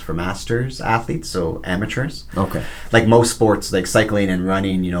championships for masters athletes, so amateurs. Okay. Like most sports, like cycling and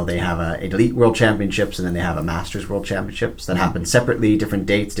running, you know, they have a elite world championships and then they have a masters world championships that happen separately, different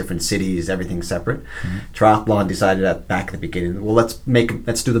dates, different cities, everything separate. Triathlon decided at back at the beginning, well,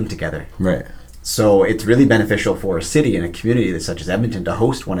 let's do them together. Right. So it's really beneficial for a city and a community such as Edmonton to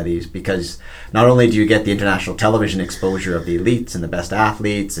host one of these, because not only do you get the international television exposure of the elites and the best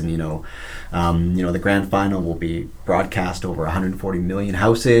athletes, and the grand final will be broadcast over 140 million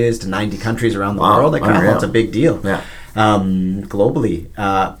houses to 90 countries around the world. Like, it's a big deal. Yeah. Globally,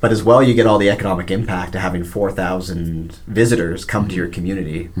 but as well you get all the economic impact of having 4,000 visitors come to your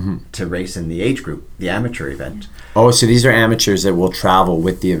community to race in the age group, the amateur event. Oh, so these are amateurs that will travel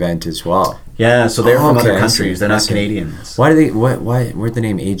with the event as well. Yeah, so they're from other I countries. see. They're I not see. Canadians. Where'd the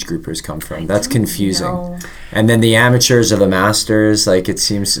name age groupers come from? That's confusing. know. And then the amateurs are the masters, like it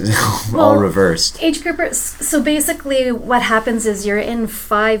seems all reversed. Age groupers, so basically what happens is you're in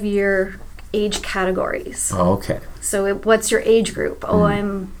 5-year age categories. Oh, okay. So what's your age group? Oh,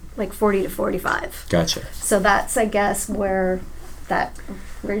 I'm like 40 to 45. Gotcha. So that's, I guess, where that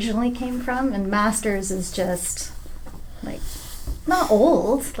originally came from. And masters is just like not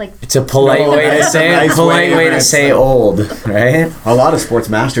old, like It's a polite way to say it. Nice Polite way to it's say old, right? a lot of sports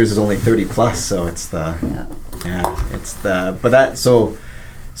masters is only 30 plus, so it's the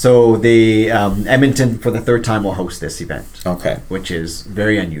so the Edmonton for the 3rd time will host this event. Okay. Which is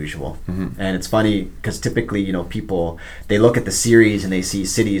very unusual. And it's funny because typically, you know, people, they look at the series and they see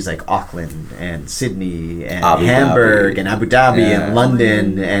cities like Auckland and Sydney and Abu Hamburg Dhabi. and Abu Dhabi Yeah. and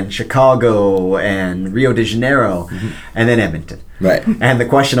London and Chicago and Rio de Janeiro and then Edmonton. Right. And the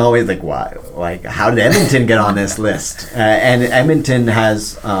question always, like, why? Like, how did Edmonton get on this list? And Edmonton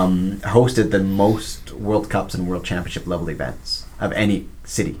has hosted the most World Cups and World Championship level events of any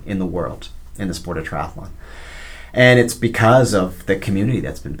city in the world in the sport of triathlon. And it's because of the community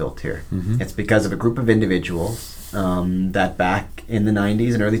that's been built here. It's because of a group of individuals that back in the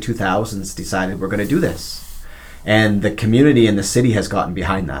 90s and early 2000s decided we're going to do this. And the community and the city has gotten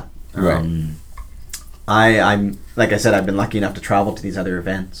behind that. Right. I'm like I said, I've been lucky enough to travel to these other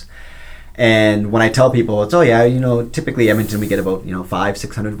events. And when I tell people, it's, typically Edmonton, we get about,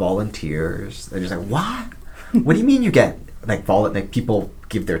 500-600 volunteers. They're just like, what? What do you mean you get like people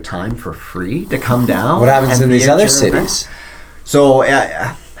give their time for free to come down? What happens and in be these at other your cities? event? So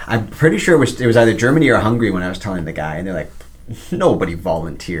I'm pretty sure it was either Germany or Hungary when I was telling the guy, and they're like, nobody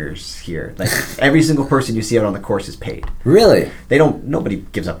volunteers here. Like, every single person you see out on the course is paid. Really? Nobody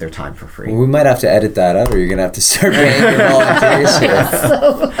gives up their time for free. Well, we might have to edit that out, or you're gonna have to start paying your volunteers here.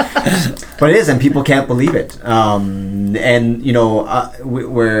 But it is, and people can't believe it.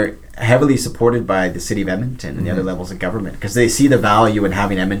 We're heavily supported by the city of Edmonton and the other levels of government, because they see the value in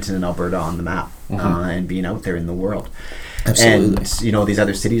having Edmonton and Alberta on the map and being out there in the world. Absolutely. And you know, these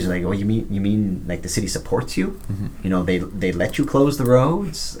other cities are like, oh, you mean like the city supports you? Mm-hmm. You know, they let you close the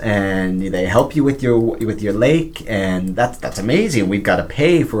roads and they help you with your lake, and that's amazing. We've got to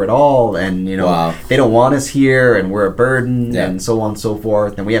pay for it all, and you know, Wow. they don't want us here, and we're a burden, Yeah. and so on and so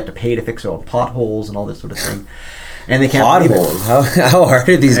forth. And we have to pay to fix our own potholes and all this sort of thing. And they can't believe it. Potholes. How hard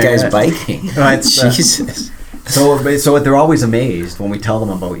are these guys Yeah. biking? It's, Jesus. So they're always amazed when we tell them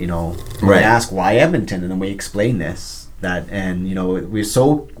about, you know, when Right. they ask why Edmonton, and then we explain this. That, and you know, we're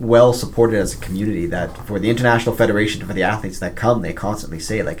so well supported as a community that for the International Federation, for the athletes that come, they constantly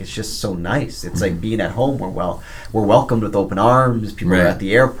say, like, it's just so nice. It's like being at home. We're welcomed with open arms. People Right. are at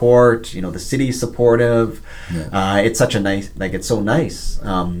the airport. You know, the city's supportive. Yeah. It's such a nice, like, it's so nice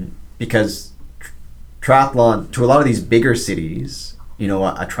because triathlon, to a lot of these bigger cities, you know,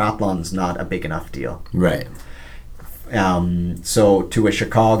 a triathlon's not a big enough deal. Right. So to a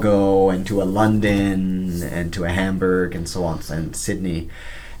Chicago and to a London and to a Hamburg and so on, and Sydney,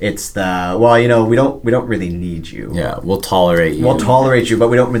 it's the, well, you know, we don't really need you. Yeah, we'll tolerate you. We'll tolerate you, but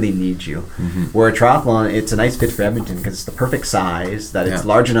we don't really need you. Mm-hmm. Where a triathlon, it's a nice fit for Edmonton because it's the perfect size, that it's Yeah.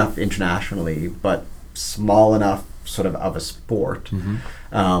 large enough internationally, but small enough sort of a sport.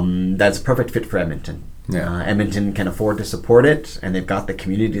 That's a perfect fit for Edmonton. Yeah. Edmonton can afford to support it, and they've got the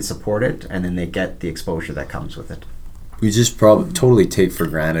community to support it, and then they get the exposure that comes with it. We just probably totally take for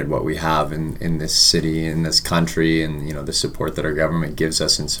granted what we have in this city, in this country, and you know, the support that our government gives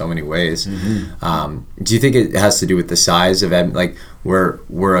us in so many ways. Do you think it has to do with the size of like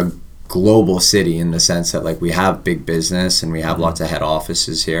we're a global city in the sense that like we have big business and we have lots of head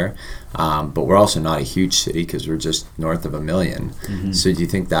offices here, but we're also not a huge city because we're just north of 1 million. So do you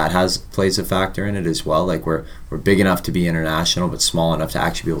think that plays a factor in it as well? Like we're big enough to be international, but small enough to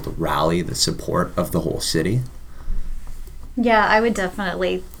actually be able to rally the support of the whole city? Yeah, I would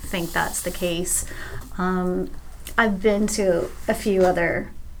definitely think that's the case. I've been to a few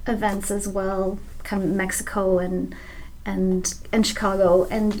other events as well, kind of Mexico and Chicago,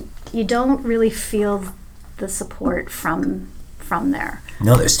 and you don't really feel the support from there.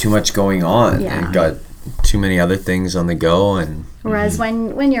 No, there's too much going on. Yeah. You've got too many other things on the go, and Whereas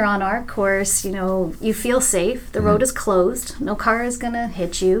when you're on our course, you know, you feel safe. The road is closed. No car is going to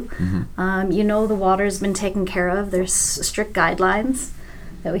hit you. You know, the water's been taken care of. There's strict guidelines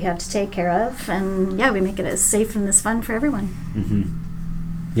that we have to take care of. And yeah, we make it as safe and as fun for everyone.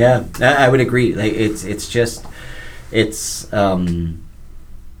 Yeah, I would agree. Like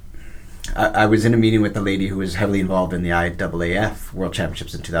I was in a meeting with a lady who was heavily involved in the IAAF World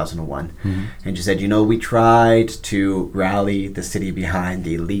Championships in 2001, and she said, you know, we tried to rally the city behind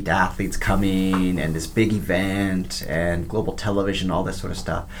the elite athletes coming and this big event and global television, all this sort of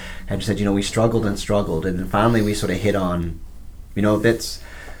stuff. And she said, you know, we struggled, and then finally we sort of hit on, you know, this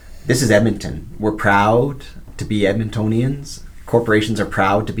is Edmonton. We're proud to be Edmontonians. Corporations are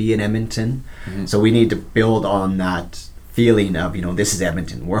proud to be in Edmonton. So we need to build on that feeling of, you know, this is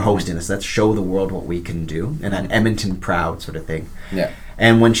Edmonton. We're hosting this. Let's show the world what we can do, and that Edmonton proud sort of thing. yeah,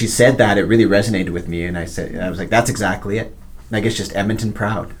 And when she said that, it really resonated with me, and I was like, that's exactly it. Like, it's just Edmonton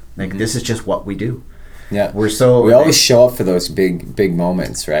proud. Like, this is just what we do. yeah. We always show up for those big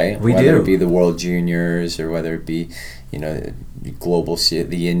moments, right? We whether do. it be the World Juniors or whether it be, you know, global,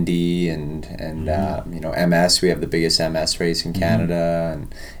 the Indy and you know, MS. We have the biggest MS race in Canada,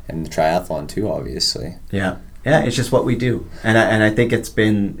 and the triathlon too, obviously. Yeah, it's just what we do, and I think it's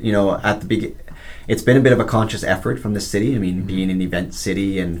been, you know, it's been a bit of a conscious effort from the city. I mean, being an event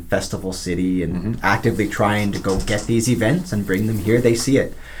city and festival city, and actively trying to go get these events and bring them here. They see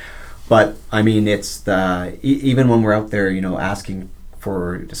it, but I mean, it's even when we're out there, you know,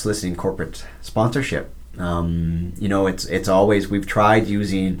 soliciting corporate sponsorship. You know, it's always, we've tried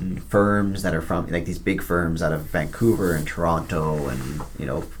using firms that are from, like, these big firms out of Vancouver and Toronto, and you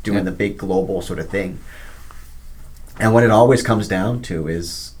know, doing the big global sort of thing. And what it always comes down to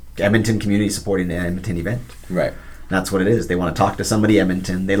is Edmonton community supporting an Edmonton event. Right. That's what it is. They want to talk to somebody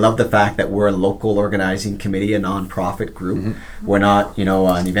Edmonton. They love the fact that we're a local organizing committee, a non-profit group. We're not, you know,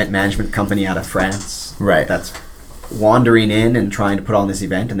 an event management company out of France. Right. That's wandering in and trying to put on this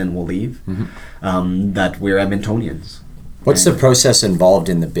event and then we'll leave. That we're Edmontonians. What's the process involved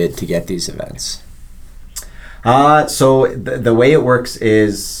in the bid to get these events? So the way it works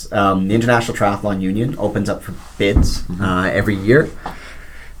is the International Triathlon Union opens up for bids every year.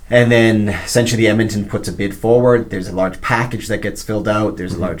 And then essentially Edmonton puts a bid forward. There's a large package that gets filled out.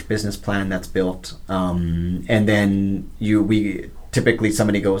 There's a large business plan that's built. And then typically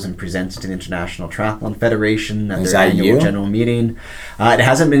somebody goes and presents it to the International Triathlon Federation at their annual general meeting. It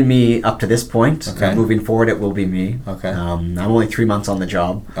hasn't been me up to this point. Okay. Moving forward, it will be me. Okay. I'm only 3 months on the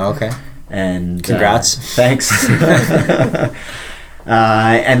job. Okay. And Congrats. Thanks.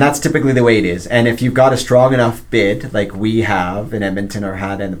 And that's typically the way it is. And if you've got a strong enough bid, like we have in Edmonton or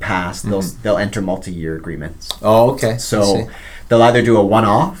had in the past, they'll enter multi-year agreements. Oh, okay. So they'll either do a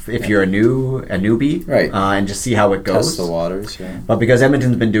one-off if you're a newbie, right, and just see how it goes. Test the waters, yeah. But because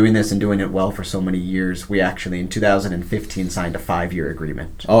Edmonton's been doing this and doing it well for so many years, we actually in 2015 signed a 5-year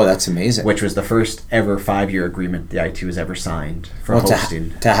agreement. Oh, that's amazing. Which was the first ever 5-year agreement the ITU has ever signed for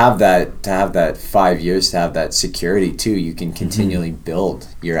hosting. To have that 5 years, to have that security too, you can continually build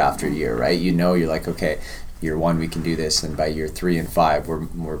year after year, right? You know, you're like, okay, year 1 we can do this, and by year 3 and 5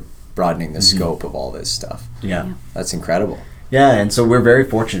 we're broadening the scope of all this stuff. Yeah. That's incredible. Yeah, and so we're very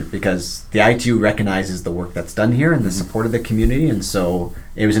fortunate because the ITU recognizes the work that's done here and the support of the community, and so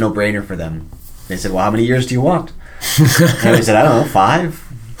it was a no-brainer for them. They said, well, how many years do you want? And we said, I don't know,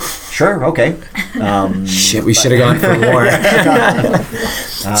 5? Sure, okay. Shit, we should have gone for more.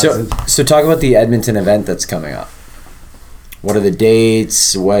 So talk about the Edmonton event that's coming up. What are the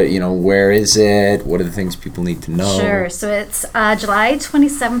dates? Where is it? What are the things people need to know? Sure. So it's July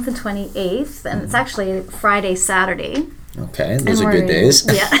 27th and 28th, and it's actually Friday, Saturday. Okay, those are good days.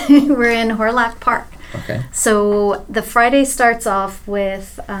 Yeah, we're in Hawrelak Park. Okay. So the Friday starts off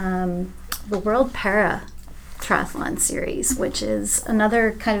with the World Para Triathlon Series, which is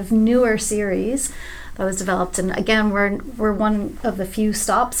another kind of newer series that was developed. And again, we're one of the few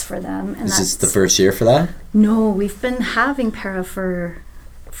stops for them. And is this the first year for that? No, we've been having para for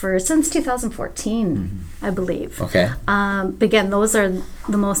since 2014, I believe. Okay. But again, those are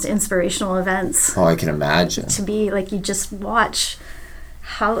the most inspirational events. Oh, I can imagine. To be like, you just watch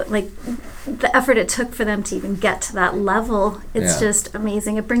how, like, the effort it took for them to even get to that level. It's just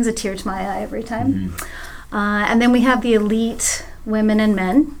amazing. It brings a tear to my eye every time. And then we have the elite women and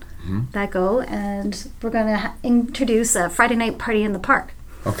men that go, and we're going to introduce a Friday night party in the park.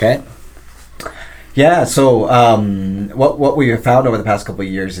 Okay. Yeah, so what we have found over the past couple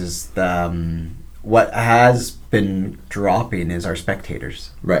of years is what has been dropping is our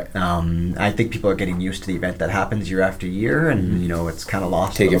spectators. Right. I think people are getting used to the event that happens year after year, and it's kind of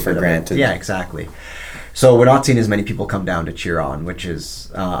lost. Take it for granted. Yeah, exactly. So we're not seeing as many people come down to cheer on, which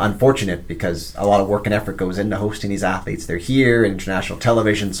is unfortunate because a lot of work and effort goes into hosting these athletes. They're here, international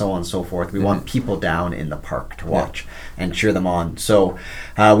television, so on and so forth. We want people down in the park to watch and cheer them on. So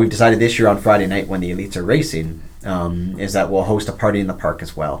we've decided this year on Friday night when the elites are racing is that we'll host a party in the park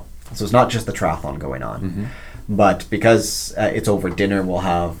as well. So it's not just the triathlon going on. But because it's over dinner, we'll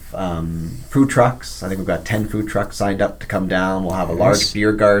have food trucks. I think we've got 10 food trucks signed up to come down. We'll have a large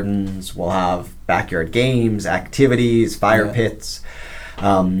beer gardens. We'll have backyard games, activities, fire pits,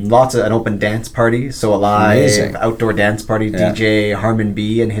 lots of an open dance party. So a live outdoor dance party. DJ Harmon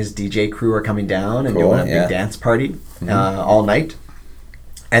B and his DJ crew are coming down and doing a big dance party all night.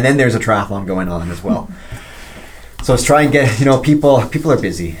 And then there's a triathlon going on as well. So let's try and get, people are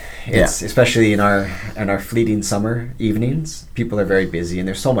busy. It's especially in our fleeting summer evenings, people are very busy, and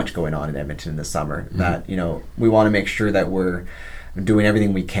there's so much going on in Edmonton in the summer that we want to make sure that we're doing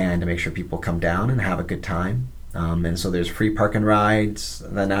everything we can to make sure people come down and have a good time. And so there's free park and rides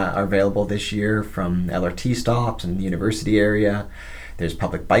that are available this year from LRT stops in the university area. There's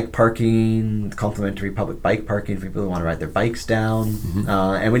public bike parking, complimentary public bike parking for people who want to ride their bikes down.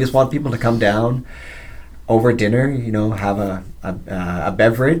 And we just want people to come down over dinner, have a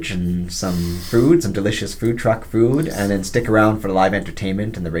beverage and some food, some delicious food truck food, and then stick around for the live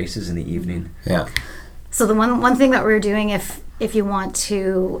entertainment and the races in the evening. Yeah. So the one thing that we're doing, if you want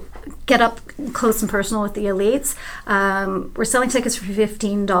to get up close and personal with the elites, we're selling tickets for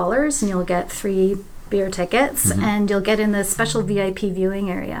 $15, and you'll get 3 beer tickets, and you'll get in the special VIP viewing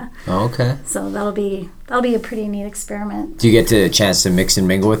area. Oh, okay. So that'll be a pretty neat experiment. Do you get a chance to mix and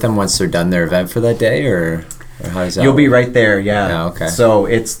mingle with them once they're done their event for that day, or how does that You'll work? be right there, yeah. Yeah, okay. So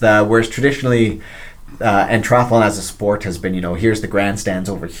it's whereas traditionally, and triathlon as a sport has been, here's the grandstands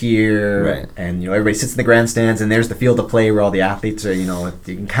over here, right, and everybody sits in the grandstands, and there's the field of play where all the athletes are, you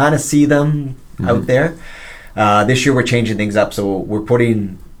can kind of see them out there. This year we're changing things up, so we're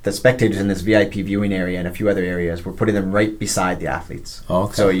putting the spectators in this VIP viewing area and a few other areas. We're putting them right beside the athletes.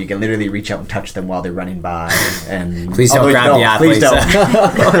 Okay. So you can literally reach out and touch them while they're running by. And please don't grab the athletes. Please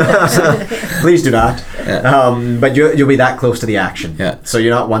don't. Please do not. Yeah. But you'll be that close to the action. Yeah. So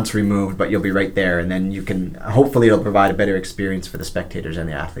you're not once removed, but you'll be right there, and then you can hopefully it'll provide a better experience for the spectators and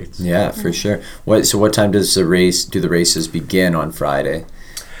the athletes. Yeah, for sure. What time does the races begin on Friday?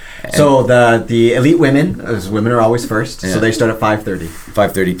 So the elite women are always first, so they start at 5:30.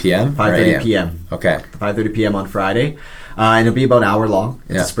 5:30 p.m. 5:30 p.m. Okay. 5:30 p.m. on Friday. And it'll be about an hour long.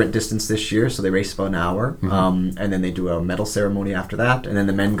 It's Yeah. a sprint distance this year, so they race about an hour. And then they do a medal ceremony after that, and then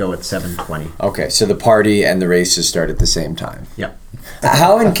the men go at 7:20. Okay, so the party and the races start at the same time. Yep.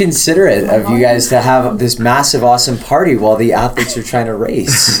 How inconsiderate of you guys to have this massive, awesome party while the athletes are trying to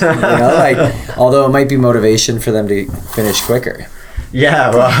race. Although it might be motivation for them to finish quicker. Yeah,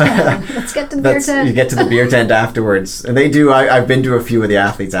 well, Let's get to the beer tent. you get to the beer tent afterwards, and they do. I've been to a few of the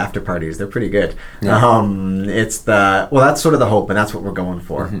athletes' after parties. They're pretty good. Yeah. That's sort of the hope, and that's what we're going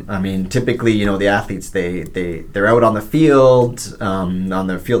for. I mean, typically, the athletes they're out on the field, on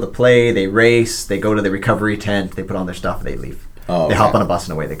their field of play. They race. They go to the recovery tent. They put on their stuff. And they leave. Oh, They okay. hop on a bus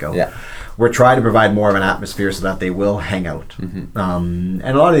and away they go. Yeah. We're trying to provide more of an atmosphere so that they will hang out. And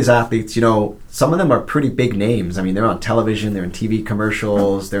a lot of these athletes, some of them are pretty big names. I mean, they're on television, they're in TV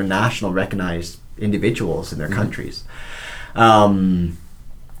commercials, they're national recognized individuals in their countries. But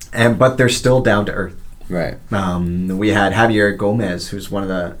they're still down to earth. Right. We had Javier Gomez, who's one of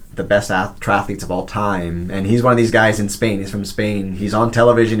the best triathletes of all time, and he's one of these guys in Spain. He's from Spain. He's on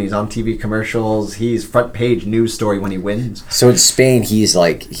television. He's on TV commercials. He's front page news story when he wins. So in Spain, he's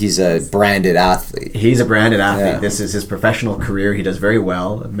a branded athlete. He's a branded athlete. Yeah. This is his professional career. He does very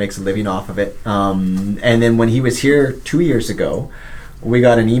well. Makes a living off of it. And then when he was here 2 years ago, we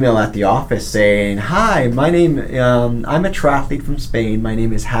got an email at the office saying, "Hi, my name, I'm a triathlete from Spain. My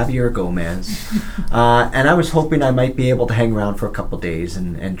name is Javier Gomez. And I was hoping I might be able to hang around for a couple days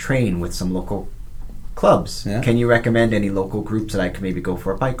and train with some local clubs. Yeah. Can you recommend any local groups that I could maybe go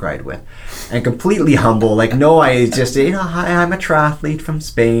for a bike ride with?" And completely humble, I just, "Hi, I'm a triathlete from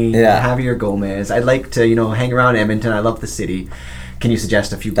Spain, Yeah. Javier Gomez. I'd like to, hang around Edmonton. I love the city. Can you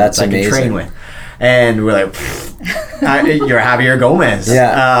suggest a few That's groups I can train amazing. with?" And we're like, "You're Javier Gomez.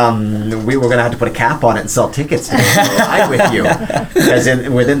 Yeah. We were going to have to put a cap on it and sell tickets to ride with you. Because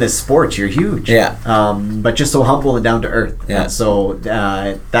within this sport, you're huge. Yeah. But just so humble and down to earth. Yeah. And so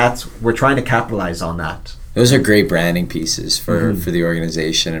we're trying to capitalize on that. Those are great branding pieces for the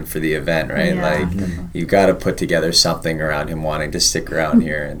organization and for the event, right? Yeah. You got to put together something around him wanting to stick around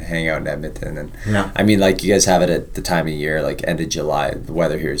here and hang out in Edmonton. And Yeah. I mean, you guys have it at the time of year, end of July. The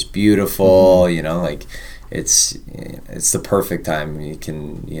weather here is beautiful. It's the perfect time. You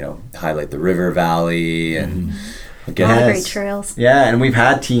can highlight the river valley and get All the Yes. great trails. Yeah, and we've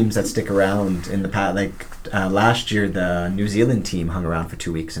had teams that stick around in the past. Last year, the New Zealand team hung around for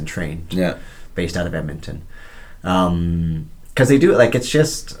 2 weeks and trained. Yeah. Based out of Edmonton, because they do it. It's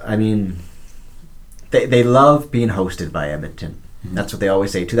just, they love being hosted by Edmonton. That's what they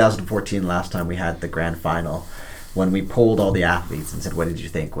always say. 2014, last time we had the grand final, when we polled all the athletes and said, "What did you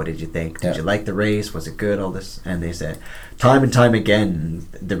think? What did you think? Did Yeah. you like the race? Was it good? All this?" And they said, time and time again,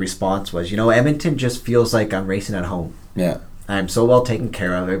 the response was, "Edmonton just feels like I'm racing at home. Yeah. I'm so well taken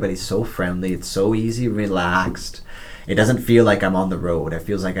care of. Everybody's so friendly. It's so easy, relaxed. It doesn't feel like I'm on the road. It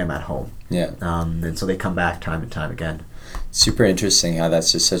feels like I'm at home." Yeah. And so they come back time and time again. Super interesting how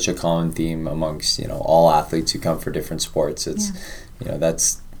that's just such a common theme amongst all athletes who come for different sports. It's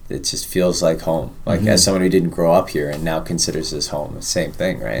it just feels like home. As someone who didn't grow up here and now considers this home, the same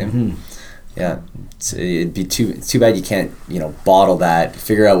thing, right? Yeah, it'd be too bad you can't bottle that,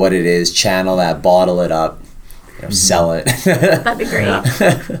 figure out what it is, channel that, bottle it up, sell it. That'd be great.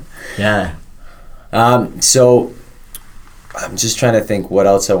 Yeah. So I'm just trying to think what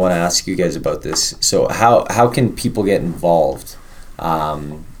else I want to ask you guys about this. So how can people get involved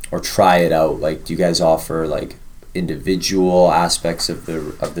or try it out? Do you guys offer individual aspects of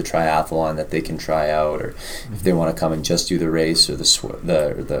the triathlon that they can try out, or if they want to come and just do the race or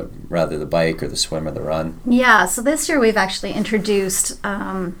the bike or the swim or the run? Yeah, so this year we've actually introduced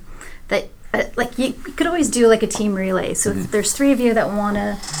that you could always do a team relay. So if there's 3 of you that want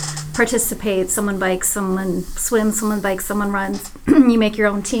to participate, someone bikes, someone swims, someone bikes, someone runs, you make your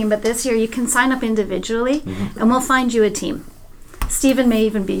own team. But this year you can sign up individually and we'll find you a team. Stephen may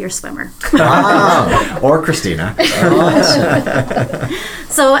even be your swimmer. Or Christina.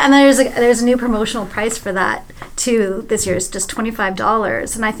 So, and there's a new promotional price for that too. This year is just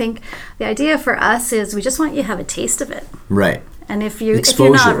 $25, and I think the idea for us is we just want you to have a taste of it. Right. And if you're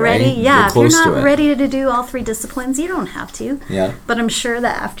Exposure, not ready, right? yeah, You're if you're close to not it. ready to do all 3 disciplines, you don't have to. Yeah. But I'm sure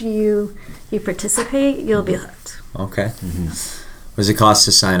that after you participate, you'll be hooked. Okay. What does it cost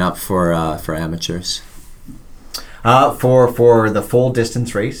to sign up for amateurs? For the full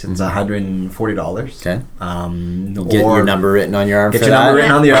distance race, it's $140. Okay. Get Or your number written on your arm. Get for your that? number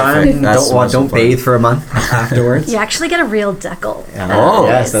written on the arm. That's Don't most important. bathe for a month afterwards. You actually get a real decal.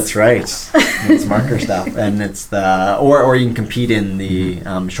 Yes, that's right. It's marker stuff, and it's the or you can compete in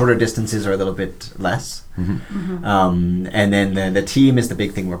the shorter distances or a little bit less. And then the team is the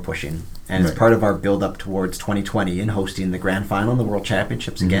big thing we're pushing, and it's part of our build up towards 2020 and hosting the grand final and the World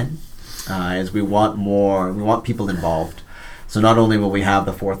Championships again. As we want people involved. So not only will we have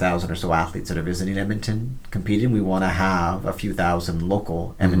the 4,000 or so athletes that are visiting Edmonton competing, we want to have a few thousand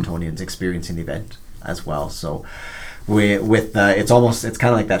local Edmontonians experiencing the event as well. So it's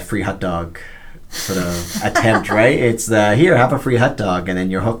kind of like that free hot dog sort of attempt, right? It's here, have a free hot dog, and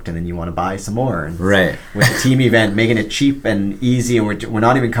then you're hooked, and then you want to buy some more. And right. With the team event, making it cheap and easy, and we're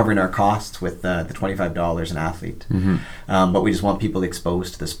not even covering our costs with the $25 an athlete. But we just want people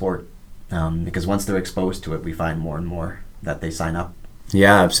exposed to the sport, because once they're exposed to it, we find more and more that they sign up.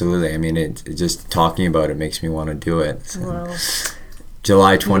 Yeah, absolutely. I mean, it just talking about it makes me want to do it. So. Well,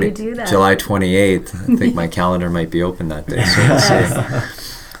 July 28th. I think my calendar might be open that day. So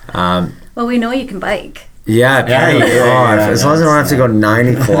well, we know you can bike. Yeah, apparently. As long as I don't have to go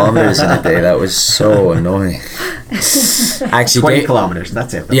 90 kilometers in a day, that was so annoying. Actually, 20 kilometers,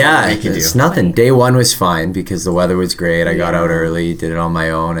 that's it. That's it's nothing. Day one was fine because the weather was great. I got out early, did it on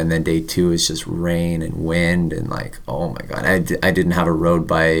my own, and then day two was just rain and wind and oh my God. I didn't have a road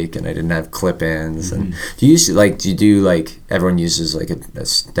bike and I didn't have clip-ins. And everyone uses a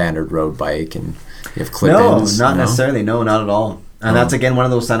standard road bike and you have clip-ins? No, not necessarily. No, not at all. And that's again one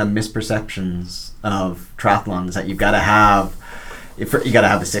of those kind of misperceptions of triathlons that you got to have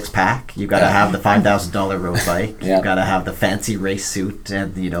the six-pack, you got to have the $5,000 road bike, you got to have the fancy race suit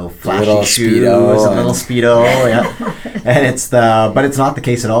and flashy shoes, a little speedo, but it's not the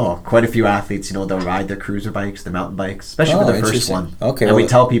case at all. Quite a few athletes, they'll ride their cruiser bikes, their mountain bikes, especially for their first one. Okay, and we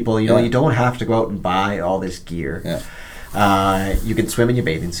tell people, you don't have to go out and buy all this gear. You can swim in your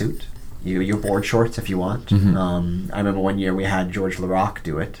bathing suit. Your board shorts if you want. I remember one year we had George Larocque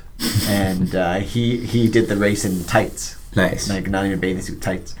do it, and he did the race in tights. Nice. Not even bathing suit,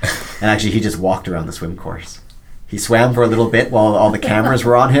 tights. And actually he just walked around the swim course. He swam for a little bit while all the cameras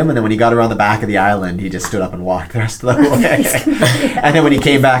were on him, and then when he got around the back of the island, he just stood up and walked the rest of the way. And then when he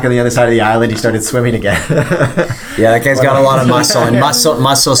came back on the other side of the island, he started swimming again. Yeah, that guy's got a lot of muscle, and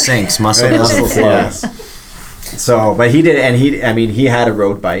muscle sinks. Muscle doesn't flow. Yes. So, but he did, and he had a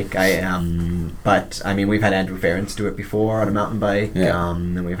road bike. But we've had Andrew Ferrance do it before on a mountain bike.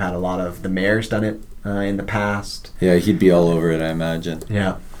 And we've had a lot of the mayors done it in the past. Yeah, he'd be all over it, I imagine.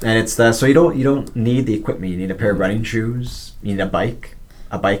 Yeah, and it's so you don't need the equipment. You need a pair of running shoes. You need a bike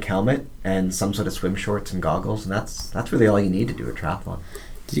helmet, and some sort of swim shorts and goggles, and that's really all you need to do a triathlon.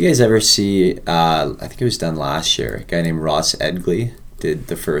 Did you guys ever see? I think it was done last year. A guy named Ross Edgley did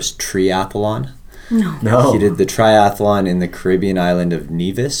the first triathlon. No. He did the triathlon in the Caribbean island of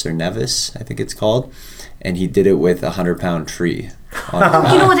Nevis, I think it's called, and he did it with a 100-pound tree. You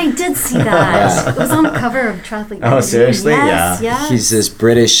know what? I did see that. It was on the cover of Triathlete. Oh, seriously? Yes, Yeah. He's this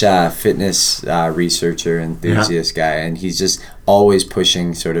British fitness researcher, enthusiast guy, and he's just always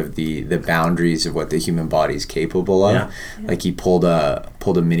pushing sort of the boundaries of what the human body is capable of. Yeah. Like he pulled a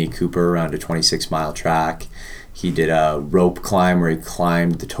Mini Cooper around a 26-mile track. He did a rope climb where he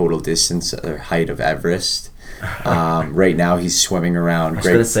climbed the total distance or height of Everest. Right now he's swimming around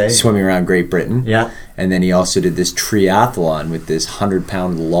Great Britain. Yeah. And then he also did this triathlon with this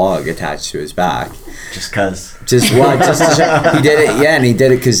 100-pound log attached to his back. Just cause. He did it. Yeah, and he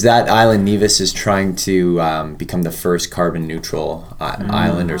did it because that island Nevis is trying to become the first carbon neutral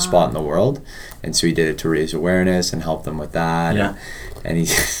island or spot in the world, and so he did it to raise awareness and help them with that. Yeah. And he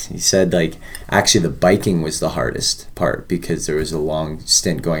said actually the biking was the hardest part because there was a long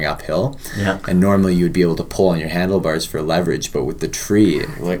stint going uphill. Yeah. And normally you would be able to pull on your handlebars for leverage, but with the tree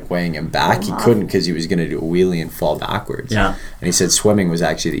weighing him back, he couldn't because he was going to do a wheelie and fall backwards. Yeah. And he said swimming was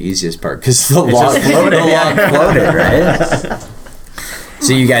actually the easiest part because the log floated, right?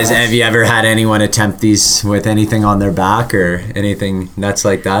 So you guys, have you ever had anyone attempt these with anything on their back or anything nuts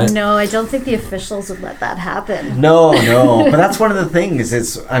like that? No, I don't think the officials would let that happen. No. But that's one of the things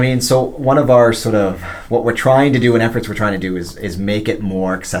so one of our sort of, what we're trying to do and efforts we're trying to do is make it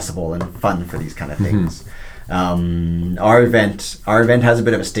more accessible and fun for these kind of things. Our event has a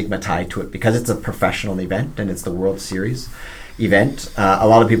bit of a stigma tied to it because it's a professional event and it's the World Series event. A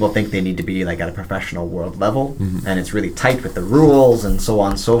lot of people think they need to be at a professional world level, and it's really tight with the rules and so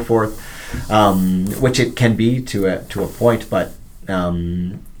on and so forth, which it can be to a point, but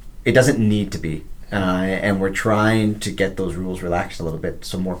it doesn't need to be. And we're trying to get those rules relaxed a little bit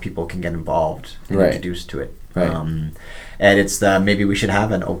so more people can get involved and introduced to it. Right. And it's maybe we should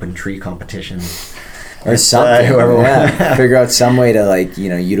have an open tree competition. Or something. Figure out some way to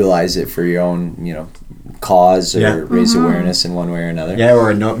utilize it for your own, cause or Yeah. raise awareness in one way or another. Yeah,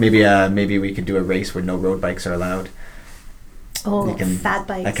 or no, maybe we could do a race where no road bikes are allowed. Oh, You can- fat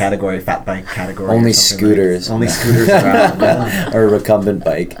bikes. A category, fat bike category. or Only something scooters. Only scooters around. Yeah. Or a recumbent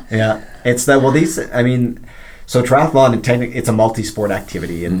bike. Yeah, it's that. Well, so triathlon, it's a multi-sport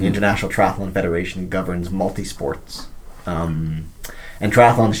activity, and the International Triathlon Federation governs multi-sports. And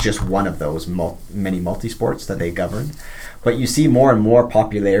triathlon is just one of those many multi-sports that they govern. But you see more and more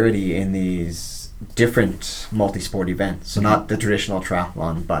popularity in these different multi-sport events. So not the traditional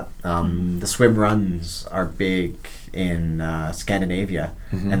triathlon, but the swim runs are big in Scandinavia,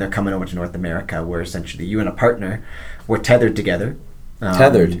 and they're coming over to North America, where essentially you and a partner were tethered together.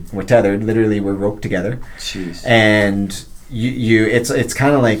 We're tethered. Literally, we're roped together. Jeez. And it's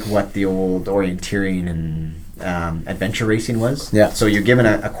kind of like what the old orienteering and adventure racing was. Yeah. So you're given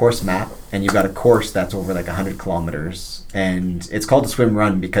a course map, and you've got a course that's over like 100 kilometers, and it's called a swim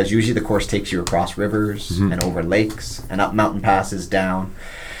run because usually the course takes you across rivers and over lakes and up mountain passes down,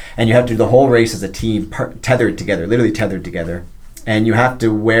 and you have to do the whole race as a team, tethered together, literally tethered together, and you have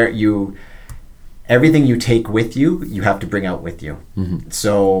to everything you take with you, you have to bring out with you.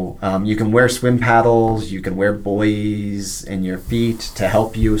 So you can wear swim paddles, you can wear buoys in your feet to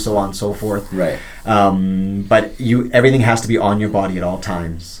help you, so on and so forth. Right. But everything has to be on your body at all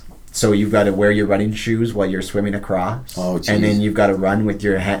times. So you've got to wear your running shoes while you're swimming across. Oh, geez. And then you've got to run with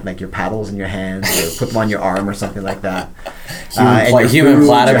your like your paddles in your hands, or put them on your arm or something like that. Human You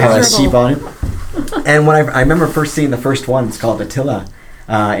platypus. have to keep on it. And when I remember first seeing the first one, it's called Attila.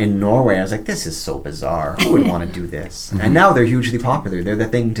 In Norway, I was like, this is so bizarre. Who would want to do this? And now they're hugely popular. They're the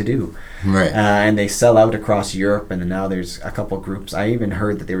thing to do. Right. And they sell out across Europe, and then now there's a couple groups. I even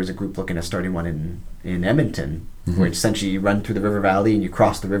heard that there was a group looking at starting one in Edmonton, where essentially you run through the river valley and you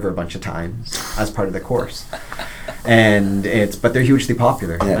cross the river a bunch of times as part of the course. But they're hugely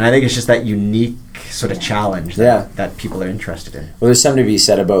popular. Yeah. And I think it's just that unique sort of challenge that people are interested in. Well, there's something to be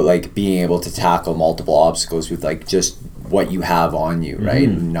said about like being able to tackle multiple obstacles with like just what you have on you, right?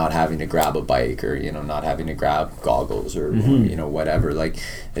 And not having to grab a bike, or not having to grab goggles or whatever. Like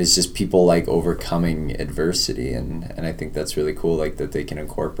it's just people like overcoming adversity, and I think that's really cool, like that they can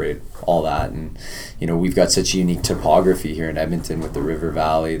incorporate all that. And we've got such unique topography here in Edmonton with the river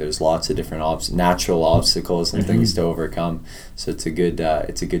valley. There's lots of different natural obstacles and things to overcome, so it's a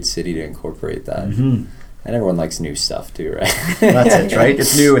good city to incorporate that. And everyone likes new stuff too, right? That's it, right?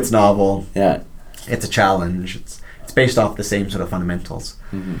 It's new, it's novel, Yeah. it's a challenge, it's based off the same sort of fundamentals.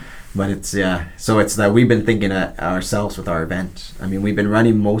 But so it's that we've been thinking ourselves with our event. I mean, we've been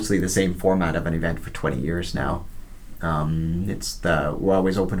running mostly the same format of an event for 20 years now. We're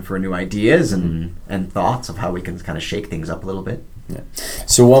always open for new ideas and thoughts of how we can kind of shake things up a little bit. Yeah.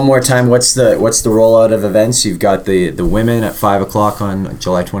 So one more time, what's the rollout of events? You've got the women at 5:00 on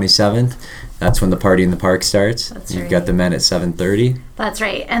July 27th. That's when the party in the park starts. That's You've right. got the men at 7:30. That's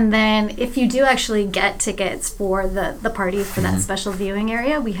right. And then if you do actually get tickets for the party for that special viewing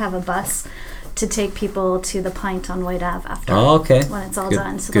area, we have a bus to take people to the Pint on White Ave after Okay. when it's all Good-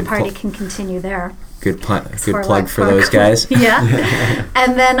 done. So good the party pl- can continue there. Good For plug like for those guys. Yeah.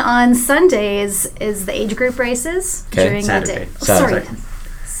 And then on Sundays is the age group races Okay. during Saturday. the day. Saturday.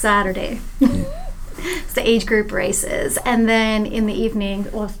 Saturday. It's the age group races. And then in the evening,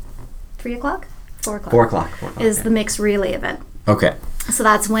 3 o'clock? 4 o'clock. 4 o'clock. Is the mixed relay event. Okay. So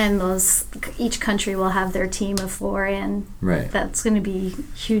that's when each country will have their team of 4 in. Right. That's going to be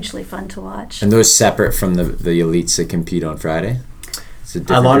hugely fun to watch. And those separate from the elites that compete on Friday? It's A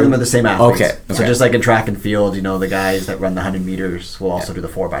different lot of them group? are the same athletes. Okay, So okay. just like in track and field, the guys that run the 100 meters will also do the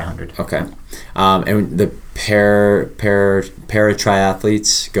 4x100. Okay. And the para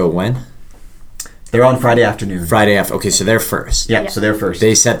triathletes go when? They're on Friday afternoon. Friday after. Okay, so they're first. Yeah, Yeah. so they're first.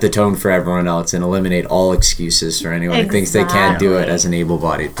 They set the tone for everyone else and eliminate all excuses for anyone who thinks they can't do it Exactly. as an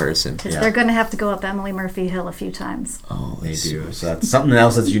able-bodied person. Because Yeah. they're going to have to go up Emily Murphy Hill a few times. Oh, They do. So that's something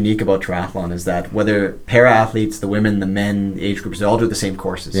else that's unique about triathlon is that whether para-athletes, the women, the men, the age groups, they all do the same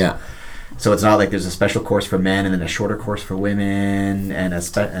courses. Yeah. So it's not like there's a special course for men and then a shorter course for women and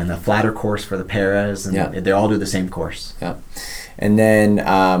a flatter course for the paras, and Yeah. they all do the same course. Yeah. And then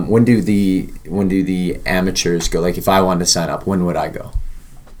when do the amateurs go? Like if I wanted to sign up, when would I go?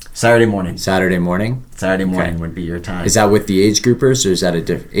 Saturday morning. Saturday morning? Saturday morning Okay. would be your time. Is that with the age groupers or is that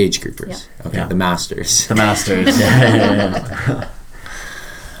age groupers? Yeah. Okay, Yeah. the masters. the Masters? Yeah.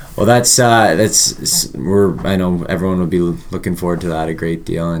 Well, I know everyone will be looking forward to that a great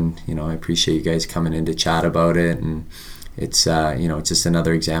deal, and I appreciate you guys coming in to chat about it, and it's it's just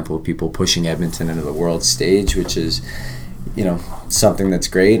another example of people pushing Edmonton into the world stage, which is something that's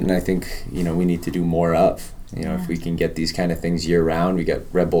great, and I think we need to do more of. You know, if we can get these kind of things year round, we got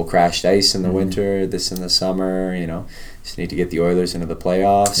Red Bull crashed ice in the winter, this in the summer, you know, just need to get the Oilers into the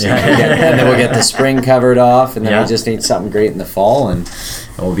playoffs. Yeah. And then we'll get the spring covered off, and then Yeah. we just need something great in the fall, and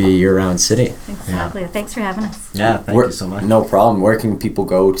we'll be a year-round city. Exactly. Thanks for having us. Yeah, thank you so much. No problem. Where can people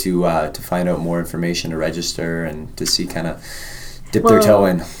go to find out more information, to register, and to see kind of dip their toe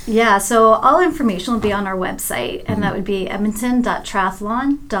in? Yeah, so all information will be on our website, and that would be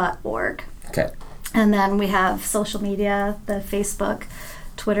edmonton.triathlon.org. Okay. And then we have social media, the Facebook,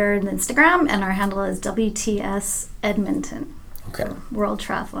 Twitter, and Instagram, and our handle is WTS Edmonton. Okay. World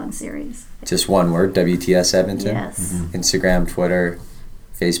Triathlon Series. Just one word, WTS Edmonton? Yes. Instagram, Twitter,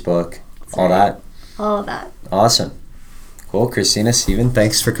 Facebook, all right. that? All of that. Awesome. Cool. Christina, Steven,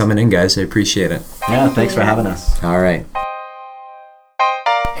 thanks for coming in, guys. I appreciate it. Yeah, thanks for having us. All right.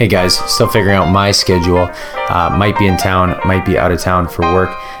 Hey guys, still figuring out my schedule. Might be in town, might be out of town for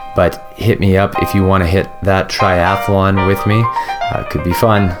work, but hit me up if you want to hit that triathlon with me. Could be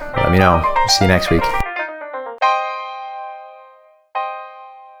fun. Let me know. See you next week.